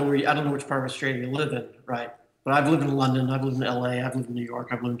don't know which part of Australia you live in, right? But I've lived in London, I've lived in LA, I've lived in New York,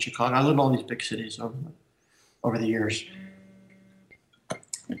 I've lived in Chicago. I lived in all these big cities over the years.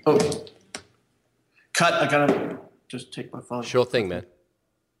 Oh, cut! I gotta just take my phone. Sure thing, man.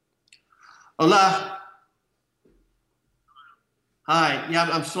 Hola. Hi. Yeah,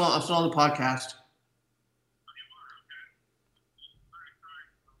 I'm still on the podcast.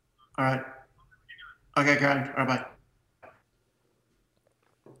 All right. Okay, good. All right, bye.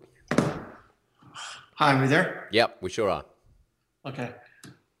 Hi, are we there? Yep, we sure are. Okay.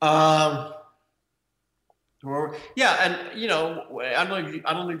 Yeah, and I don't know if you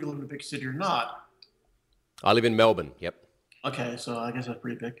live in a big city or not. I live in Melbourne. Yep. Okay, so I guess that's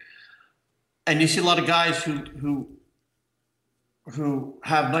pretty big. And you see a lot of guys who who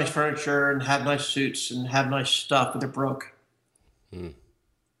have nice furniture and have nice suits and have nice stuff, but they're broke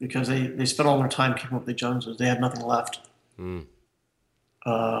because they spend all their time keeping up with the Joneses. They have nothing left. And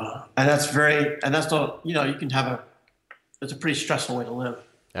that's not, you can have it's a pretty stressful way to live.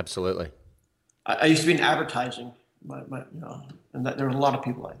 Absolutely. I used to be in advertising, and there were a lot of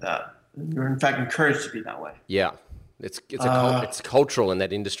people like that. And you're in fact encouraged to be that way. Yeah. It's cultural in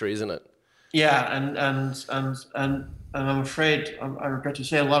that industry, isn't it? Yeah. And I'm afraid, I regret to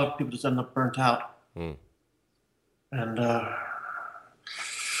say, a lot of people just end up burnt out. And,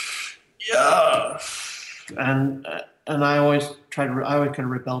 yeah. And I always kind of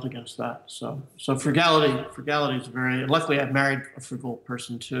rebelled against that. So frugality is luckily I've married a frugal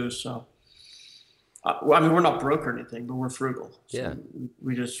person too. So, we're not broke or anything, but we're frugal. So Yeah.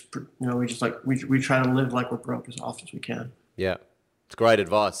 We we try to live like we're broke as often as we can. Yeah. It's great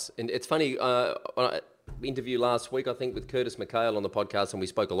advice. And it's funny, interview last week, I think, with Curtis McHale on the podcast, and we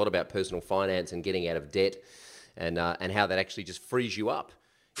spoke a lot about personal finance and getting out of debt and how that actually just frees you up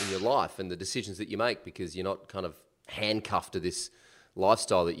in your life and the decisions that you make because you're not kind of handcuffed to this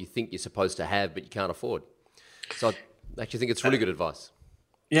lifestyle that you think you're supposed to have but you can't afford. So I actually think it's really good advice.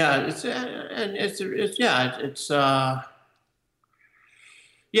 Yeah,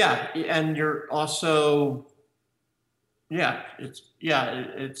 and you're also, but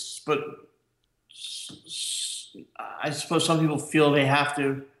I suppose some people feel they have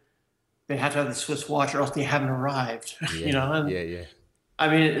to have the Swiss watch or else they haven't arrived. Yeah. Yeah. I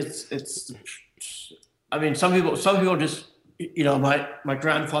mean, some people just, my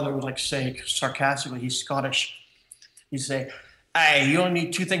grandfather would say sarcastically, he's Scottish. He'd say, "Hey, you only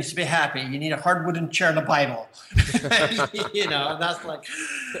need two things to be happy. You need a hardwooden chair and a Bible." And that's like,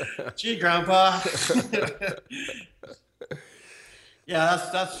 gee, Grandpa. Yeah,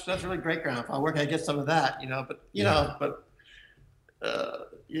 that's really great, Grandpa. Where can I get some of that? But a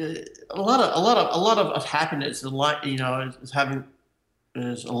lot of happiness is aligning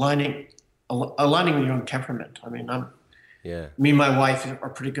with your own temperament. I mean, me and my wife are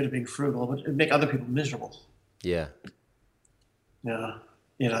pretty good at being frugal, but it make other people miserable. Yeah. Yeah.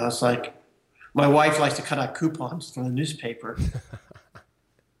 It's like my wife likes to cut out coupons from the newspaper,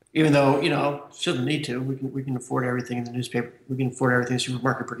 even though, she doesn't need to. We can afford everything in the newspaper. We can afford everything in the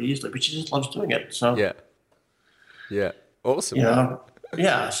supermarket pretty easily, but she just loves doing it. So, yeah. Awesome.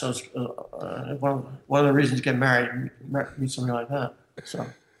 Yeah. So it's one of the reasons to get married, meet somebody like that. So,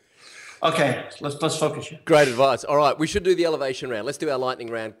 okay, let's focus here. Great advice. All right, we should do the elevation round. Let's do our lightning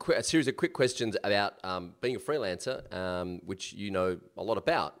round. A series of quick questions about being a freelancer, which you know a lot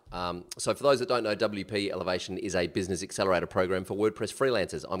about. So for those that don't know, WP Elevation is a business accelerator program for WordPress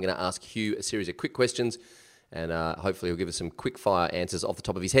freelancers. I'm going to ask Hugh a series of quick questions, and hopefully he'll give us some quick fire answers off the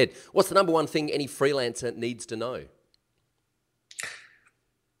top of his head. What's the number one thing any freelancer needs to know?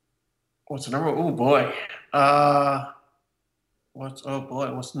 What's the number? Oh boy. What's the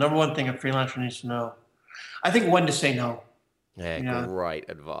number one thing a freelancer needs to know? I think when to say no. Yeah, great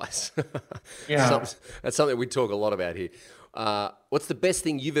advice. Yeah. That's something we talk a lot about here. What's the best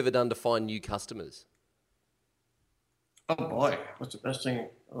thing you've ever done to find new customers? Oh boy, what's the best thing?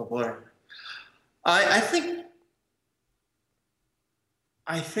 Oh boy. I think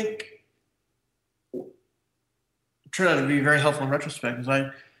it turned out to be very helpful in retrospect because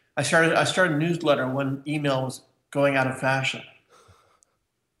I started a newsletter when email was going out of fashion.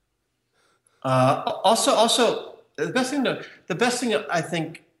 Also, the best thing I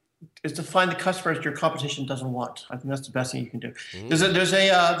think is to find the customers your competition doesn't want. I think that's the best thing you can do. There's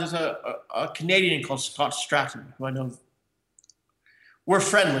a Canadian called Scott Stratton who I know. We're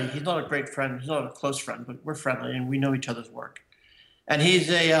friendly. He's not a great friend. He's not a close friend, but we're friendly and we know each other's work. And he's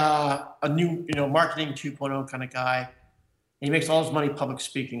a new marketing 2.0 kind of guy. He makes all his money public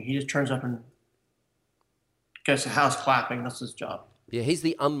speaking. He just turns up and gets the house clapping. That's his job. Yeah, he's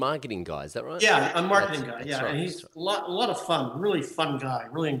the unmarketing guy. Is that right? Yeah, unmarketing guy. Yeah, right, and he's a lot of fun. Really fun guy.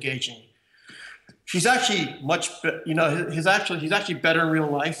 Really engaging. He's actually he's actually better in real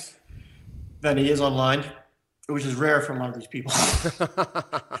life than he is online, which is rare for a lot of these people.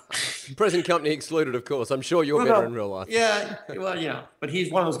 Present company excluded, of course. I'm sure you're better in real life. Yeah, well, but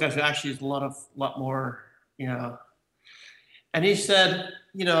he's one of those guys who actually is a lot more, And he said,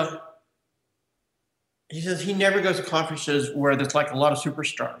 he says he never goes to conferences where there's like a lot of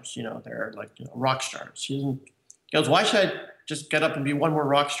superstars, they're like rock stars. He goes, why should I just get up and be one more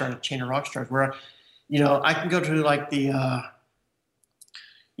rock star in a chain of rock stars where, I can go to like the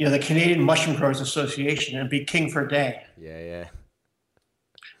Canadian Mushroom Growers Association and be king for a day. Yeah.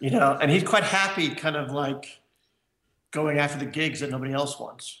 And he's quite happy kind of like going after the gigs that nobody else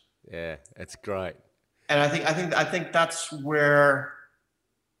wants. Yeah, that's great. and I think that's where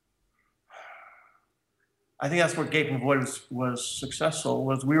Gaping Void was successful.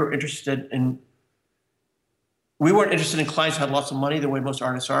 Was we weren't interested in clients who had lots of money the way most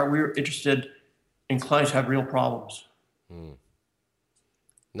artists are. We were interested in clients who have real problems.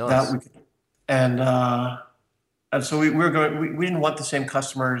 Nice. And so we didn't want the same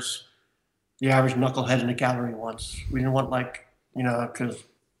customers the average knucklehead in a gallery wants. We didn't want because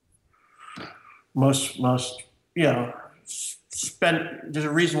most there's a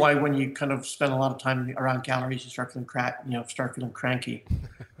reason why when you kind of spend a lot of time around galleries, you start feeling cranky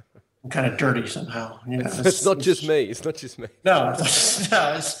and kind of dirty somehow. It's not just me. It's not just me. No,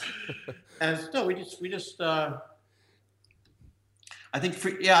 we just. I think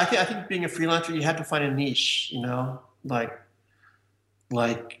being a freelancer, you have to find a niche.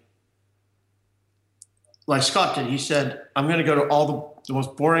 Like Scott did. He said, "I'm going to go to all the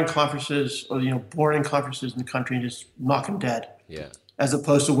most boring conferences, boring conferences in the country, and just knock them dead." Yeah. As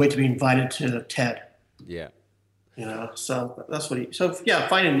opposed to wait to be invited to TED. Yeah. So that's what he. So yeah,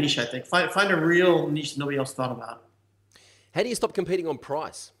 find a niche. I think find a real niche that nobody else thought about. How do you stop competing on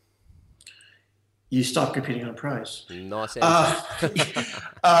price? You stop competing on price. Nice answer.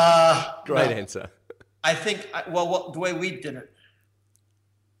 Great answer. I think. The way we did it.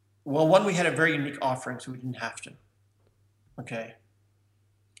 Well, one, we had a very unique offering, so we didn't have to. Okay.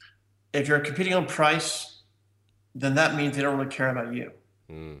 If you're competing on price, then that means they don't really care about you.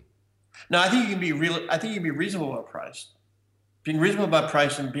 Now, I think you can be reasonable about price. Being reasonable about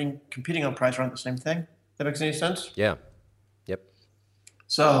price and competing on price aren't the same thing. That makes any sense? Yeah. Yep.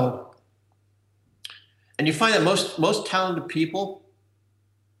 So, and you find that most talented people,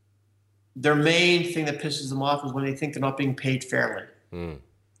 their main thing that pisses them off is when they think they're not being paid fairly.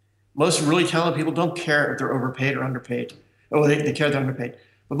 Most really talented people don't care if they're overpaid or underpaid. Oh, they care they're underpaid.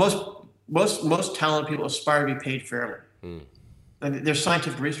 But most talented people aspire to be paid fairly. And there's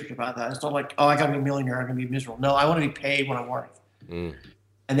scientific research about that. It's not like, I got to be a millionaire, I'm going to be miserable. No, I want to be paid what I'm worth. And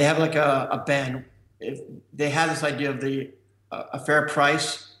they have like a band. If they have this idea of a fair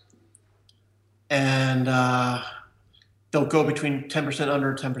price, and they'll go between 10% under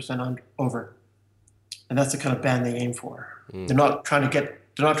and 10% over. And that's the kind of band they aim for. They're not trying to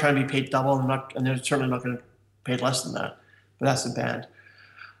be paid double, and they're certainly not going to pay less than that. But that's the band.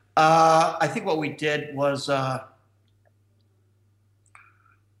 I think what we did was,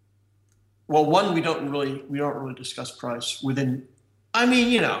 one, we don't really discuss price within.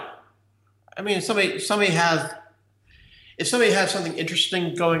 If somebody has something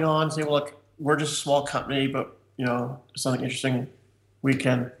interesting going on, say, well, look, we're just a small company, but something interesting, we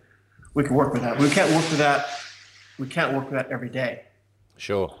can work with that. We can't work with that. We can't work with that every day.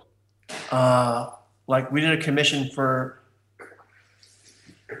 Sure. Like we did a commission for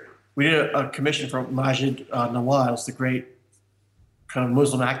Maajid Nawaz, the great kind of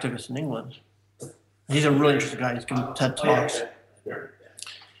Muslim activist in England. He's a really interesting guy. He's given TED Talks.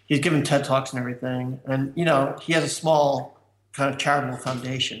 He's given TED Talks and everything. And, he has a small kind of charitable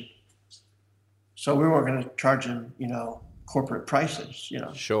foundation. So we weren't going to charge him, corporate prices,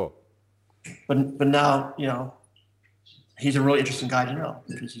 Sure. But now, he's a really interesting guy to know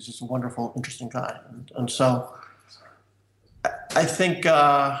because he's just a wonderful, interesting guy. And so I think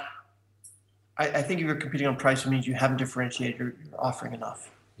if you're competing on price, it means you haven't differentiated your offering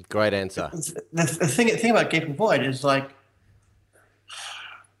enough. Great answer. The thing about Gaping Void is like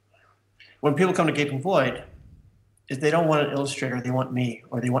when people come to Gaping Void, is they don't want an illustrator, they want me,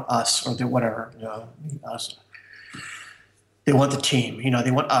 or they want us, or they whatever, us. They want the team,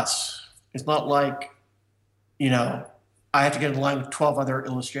 they want us. It's not like, I have to get in line with 12 other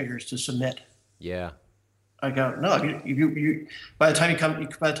illustrators to submit. Yeah. I go, no, you by the time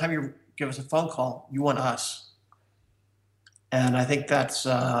you give us a phone call, you want us. And I think that's,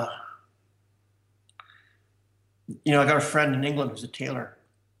 I got a friend in England who's a tailor,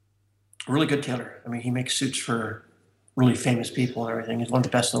 a really good tailor. I mean, he makes suits for really famous people and everything. He's one of the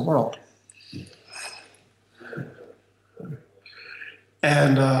best in the world.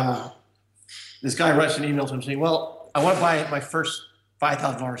 And this guy writes an email to him saying, well, I want to buy my first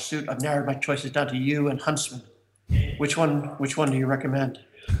 $5,000 suit. I've narrowed my choices down to you and Huntsman. Which one do you recommend?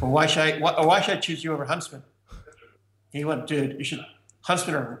 Or why should I choose you over Huntsman? He went, dude, you should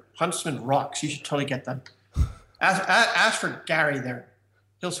Huntsman rocks. You should totally get them. Ask for Gary there.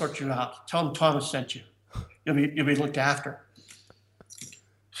 He'll sort you out. Tell him Thomas sent you. You'll be looked after.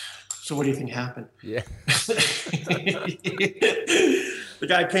 So what do you think happened? Yeah. The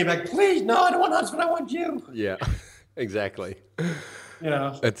guy came back, please, no, I don't want Huntsman, I want you. Yeah, exactly.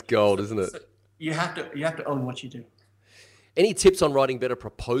 Yeah. It's gold, isn't it? So you have to own what you do. Any tips on writing better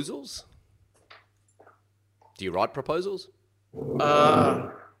proposals? Do you write proposals?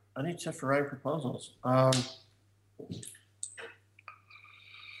 I need tips for writing proposals.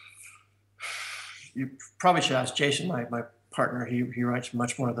 You probably should ask Jason, my partner. He writes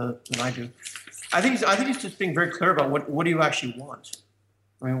much more than I do. I think it's just being very clear about what do you actually want.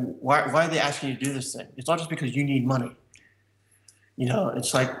 I mean, why are they asking you to do this thing? It's not just because you need money. You know,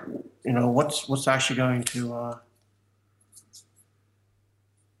 it's like, you know, what's actually going to.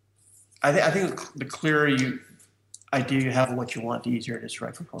 I think the clearer idea you have of what you want, the easier it is to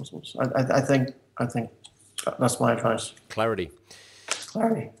write proposals. I think that's my advice. Clarity.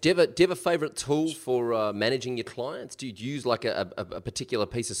 Clarity. Do you have a favorite tool for managing your clients? Do you use like a particular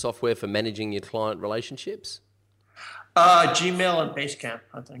piece of software for managing your client relationships? Gmail and Basecamp,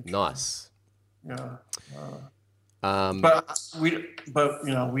 I think. Nice. Yeah. Um, But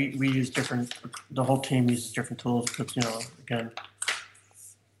you know, we use different. The whole team uses different tools. But you know, again,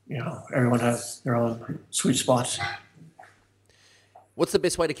 you know, everyone has their own sweet spots. What's the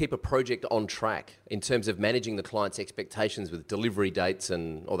best way to keep a project on track in terms of managing the client's expectations with delivery dates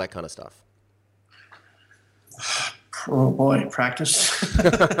and all that kind of stuff? Oh boy, practice.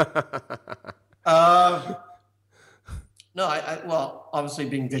 No, well, obviously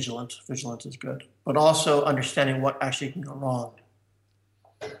being vigilant. Vigilant is good, but also understanding what actually can go wrong.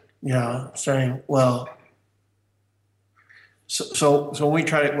 You know, saying, well, so when we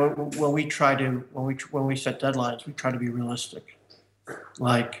set deadlines, we try to be realistic.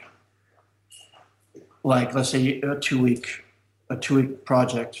 Like let's say a two week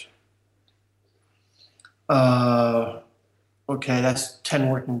project. Okay, that's 10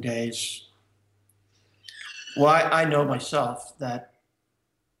 working days. Well, I know myself that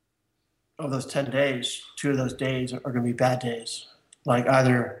of those 10 days, 2 of those days are going to be bad days. Like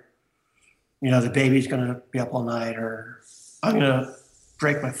either, you know, the baby's going to be up all night, or I'm going to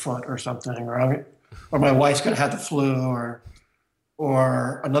break my foot or something, or my wife's going to have the flu,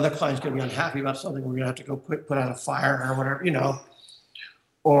 or another client's going to be unhappy about something. We're going to have to go put out a fire or whatever, you know,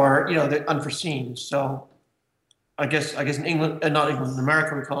 or, you know, the unforeseen. So I guess in England, and not England, in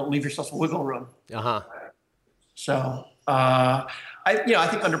America, we call it leave yourself a wiggle room. Uh-huh. So I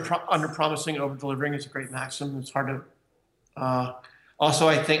think under promising and over delivering is a great maxim. It's hard to. Also,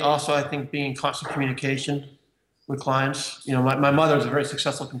 I think being in constant communication with clients. You know, my mother was a very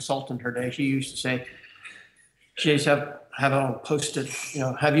successful consultant in her day. She used to say, she used to have a Post-it. You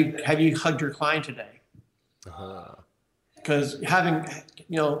know, have you hugged your client today? Because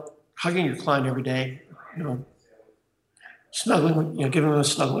hugging your client every day, you know, snuggling, you know, giving them a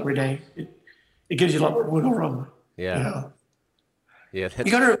snuggle every day. It gives you a lot more wiggle room. Yeah. You know? Yeah.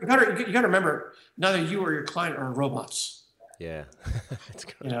 You gotta remember, neither you or your client are robots. Yeah. That's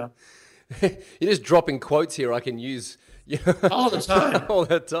great. You know, You're just dropping quotes here I can use all the time. all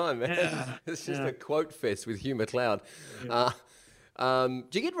the time, man. Yeah. It's just a quote fest with Hugh McLeod. Yeah.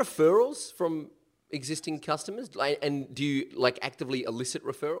 Do you get referrals from existing customers? And do you actively elicit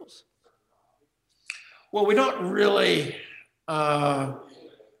referrals? Well, we don't really.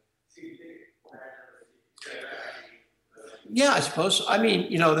 Yeah, I suppose. I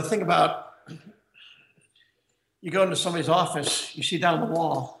mean, you know, the thing about you go into somebody's office, you see that on the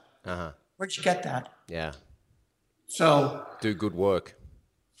wall. Uh-huh. Where'd you get that? Yeah. So Do good work.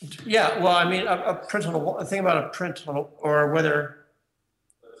 yeah, well, I mean, a print on the wall. The thing about a print on or whether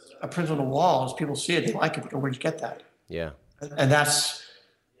a print on the wall is people see it, they like it. They go, where'd you get that? Yeah. And the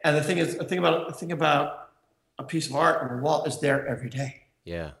thing is, the thing about a piece of art on the wall is there every day.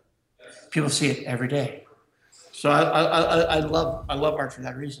 Yeah. People see it every day. So I love art for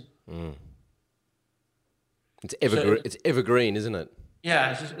that reason. Mm. It's evergreen, isn't it?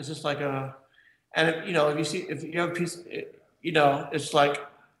 Yeah, it's just like and you know, if you have a piece, you know, it's like,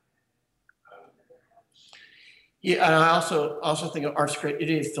 yeah. And I also think art's great.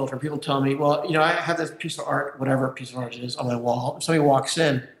 It is filter. People tell me, well, you know, I have this piece of art, whatever piece of art it is, on my wall. If somebody walks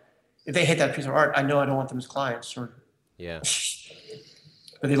in, if they hate that piece of art, I know I don't want them as clients. Or Yeah.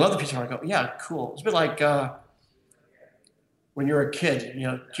 but they love the piece of art. I go, yeah, cool. It's a bit like when you were a kid, you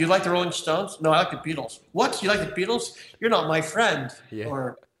know, do you like the Rolling Stones? No, I like the Beatles. What? You like the Beatles? You're not my friend. Yeah.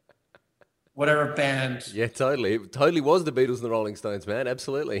 Or whatever band. Yeah, totally. It totally was the Beatles and the Rolling Stones, man.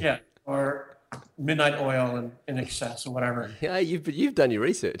 Absolutely. Yeah. Or Midnight Oil and In Excess or whatever. Yeah, you've done your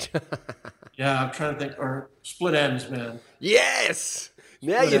research. Yeah, I'm trying to think. Or Split Ends, man. Yes.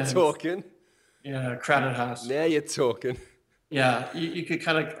 Now Split you're Ends. talking. Yeah, Crowded House. Now you're talking. Yeah, you could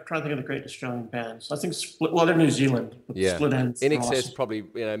kind of try to think of the great Australian bands. I think they're New Zealand. But Yeah. Split Ends. In are Excess, awesome. probably,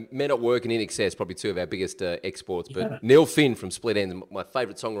 you know, Men at Work and In Excess, probably two of our biggest exports. But Yeah. Neil Finn from Split Ends, my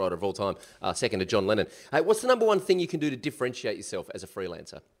favourite songwriter of all time, second to John Lennon. Hey, what's the number one thing you can do to differentiate yourself as a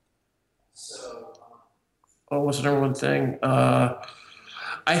freelancer? what was the number one thing?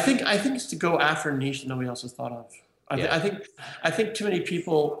 I think it's to go after a niche that nobody else has thought of. I think too many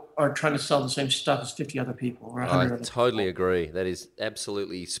people are trying to sell the same stuff as 50 other people. Or 100 I other totally people. agree. That is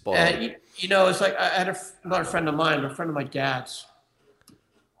absolutely spot on. And it's like I had not a friend of mine, but a friend of my dad's.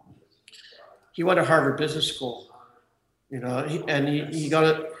 He went to Harvard Business School, he got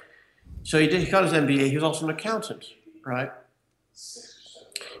it. So he got his MBA. He was also an accountant, right?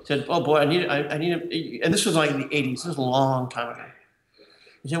 He said, "Oh boy, I need," and this was like in the 80s. This was a long time ago.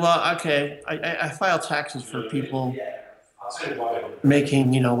 He said, "Well, okay, I file taxes for people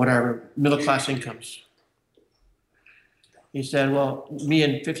making, whatever, middle-class incomes." He said, "Well, me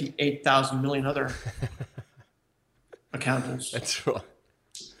and 58,000 million other accountants." That's right.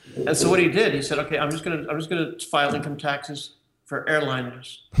 And so what he did, he said, "Okay, I'm just gonna file income taxes for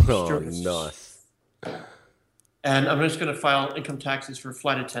airliners." Oh, nice. And I'm just going to file income taxes for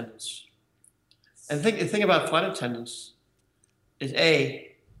flight attendants. And the thing about flight attendants is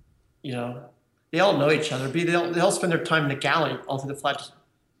A, they all know each other. B, they all spend their time in the galley all through the flight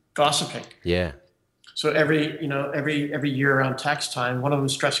gossiping. Yeah. So every year around tax time, one of them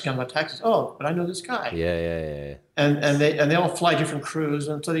is stressing out about taxes. Oh, but I know this guy. Yeah. And they all fly different crews,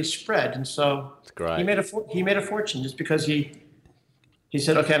 and so they spread. And so That's great. he made a fortune just because he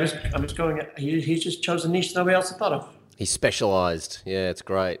said, "Okay, I'm just going." He just chose a niche that nobody else had thought of. He specialized. Yeah, it's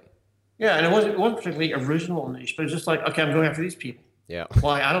great. Yeah, and it wasn't particularly original niche, but it's just like, okay, I'm going after these people. Yeah.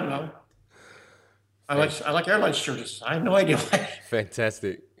 Why? I don't know. I like airline stewardesses. I have no idea why.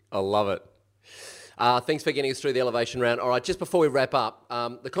 Fantastic. I love it. Thanks for getting us through the elevation round. All right, just before we wrap up,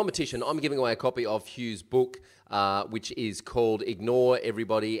 the competition, I'm giving away a copy of Hugh's book, which is called Ignore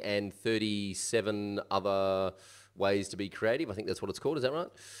Everybody and 37 Other Ways to Be Creative. I think that's what it's called. Is that right?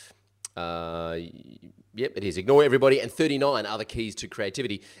 Yep, it is. Ignore Everybody and 39 Other Keys to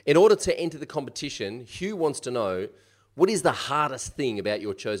Creativity. In order to enter the competition, Hugh wants to know, what is the hardest thing about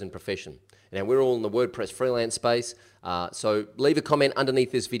your chosen profession? Now, we're all in the WordPress freelance space, so leave a comment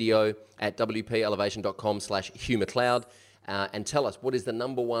underneath this video at wpelevation.com/Hugh McLeod and tell us what is the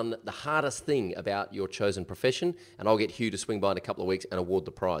hardest thing about your chosen profession, and I'll get Hugh to swing by in a couple of weeks and award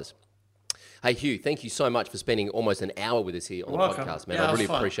the prize. Hey, Hugh, thank you so much for spending almost an hour with us here on the podcast, man. Yeah, I really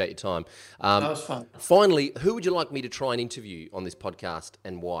fun. appreciate your time. That was fun. Finally, who would you like me to try and interview on this podcast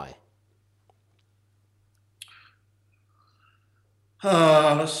and why?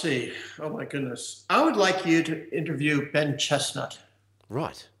 Let's see. Oh, my goodness. I would like you to interview Ben Chestnut,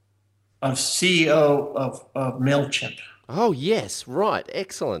 Right. of CEO of MailChimp. Oh, yes. Right.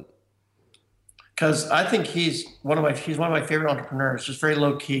 Excellent. Because I think he's one of my favorite entrepreneurs, just very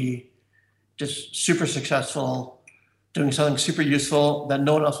low key, just super successful, doing something super useful that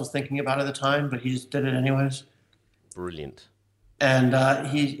no one else was thinking about at the time, but he just did it anyways. Brilliant. And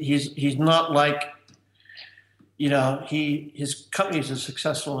he's not like, his company is as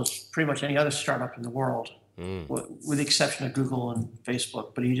successful as pretty much any other startup in the world, with the exception of Google and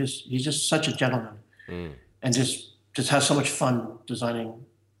Facebook. But he's just such a gentleman, and just has so much fun designing.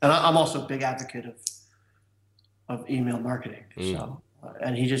 And I'm also a big advocate of email marketing. So,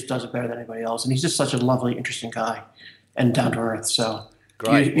 and he just does it better than anybody else. And he's just such a lovely, interesting guy, and down to earth. So,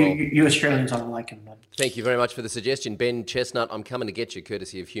 Great. You Australians ought to like him, man. Thank you very much for the suggestion. Ben Chestnut, I'm coming to get you,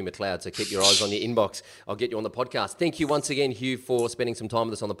 courtesy of Hugh McLeod, so keep your eyes on your inbox. I'll get you on the podcast. Thank you once again, Hugh, for spending some time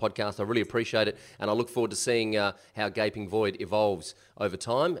with us on the podcast. I really appreciate it, and I look forward to seeing how Gaping Void evolves over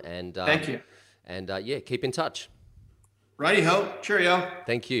time. And Thank you. And keep in touch. Righty-ho. Cheerio.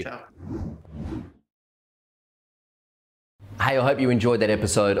 Thank you. Ciao. Hey, I hope you enjoyed that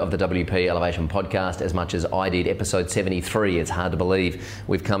episode of the WP Elevation podcast as much as I did. Episode 73. It's hard to believe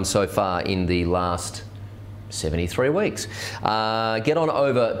we've come so far in the last 73 weeks. Get on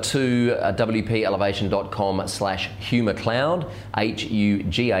over to wpelevation.com/Hugh McLeod,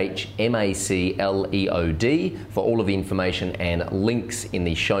 HUGHMACLEOD, for all of the information and links in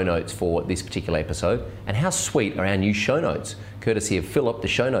the show notes for this particular episode. And how sweet are our new show notes, courtesy of Philip, the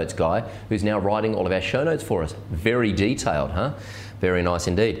show notes guy, who's now writing all of our show notes for us. Very detailed, huh? Very nice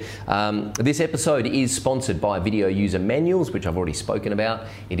indeed. This episode is sponsored by Video User Manuals, which I've already spoken about.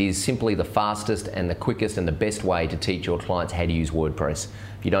 It is simply the fastest and the quickest and the best way to teach your clients how to use WordPress.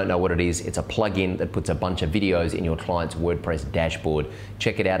 If you don't know what it is, it's a plugin that puts a bunch of videos in your client's WordPress dashboard.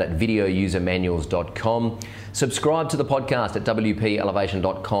 Check it out at videousermanuals.com. Subscribe to the podcast at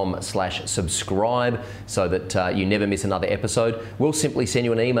wpelevation.com/subscribe so that you never miss another episode. We'll simply send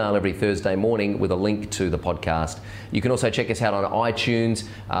you an email every Thursday morning with a link to the podcast. You can also check us out on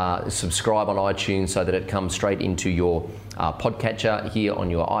iTunes. Subscribe on iTunes so that it comes straight into your podcatcher here on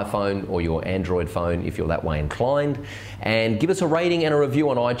your iPhone or your Android phone if you're that way inclined. And give us a rating and a review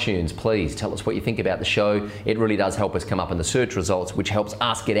on iTunes, please. Tell us what you think about the show. It really does help us come up in the search results, which helps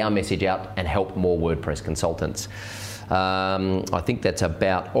us get our message out and help more WordPress consultants. I think that's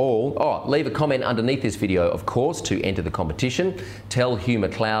about all. Oh, leave a comment underneath this video, of course, to enter the competition. Tell Hugh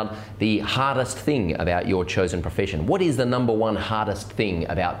McLeod the hardest thing about your chosen profession. What is the number one hardest thing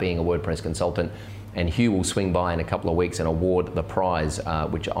about being a WordPress consultant? And Hugh will swing by in a couple of weeks and award the prize,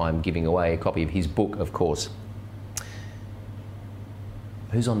 which I'm giving away, a copy of his book, of course.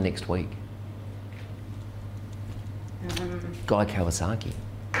 Who's on next week? Guy Kawasaki.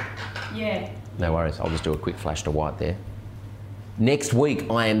 Yeah. No worries, I'll just do a quick flash to white there. Next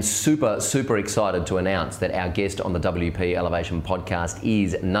week, I am super excited to announce that our guest on the WP Elevation podcast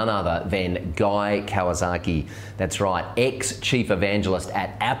is none other than Guy Kawasaki. That's right, ex-chief evangelist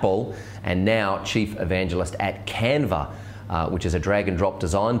at Apple and now chief evangelist at Canva, which is a drag and drop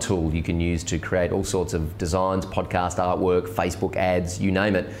design tool you can use to create all sorts of designs, podcast artwork, Facebook ads, you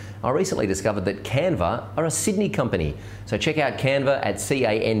name it. I recently discovered that Canva are a Sydney company. So check out Canva at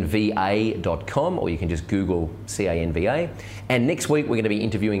canva.com, or you can just Google Canva. And next week, we're going to be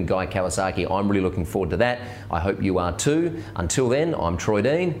interviewing Guy Kawasaki. I'm really looking forward to that. I hope you are too. Until then, I'm Troy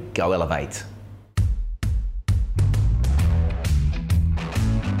Dean. Go Elevate.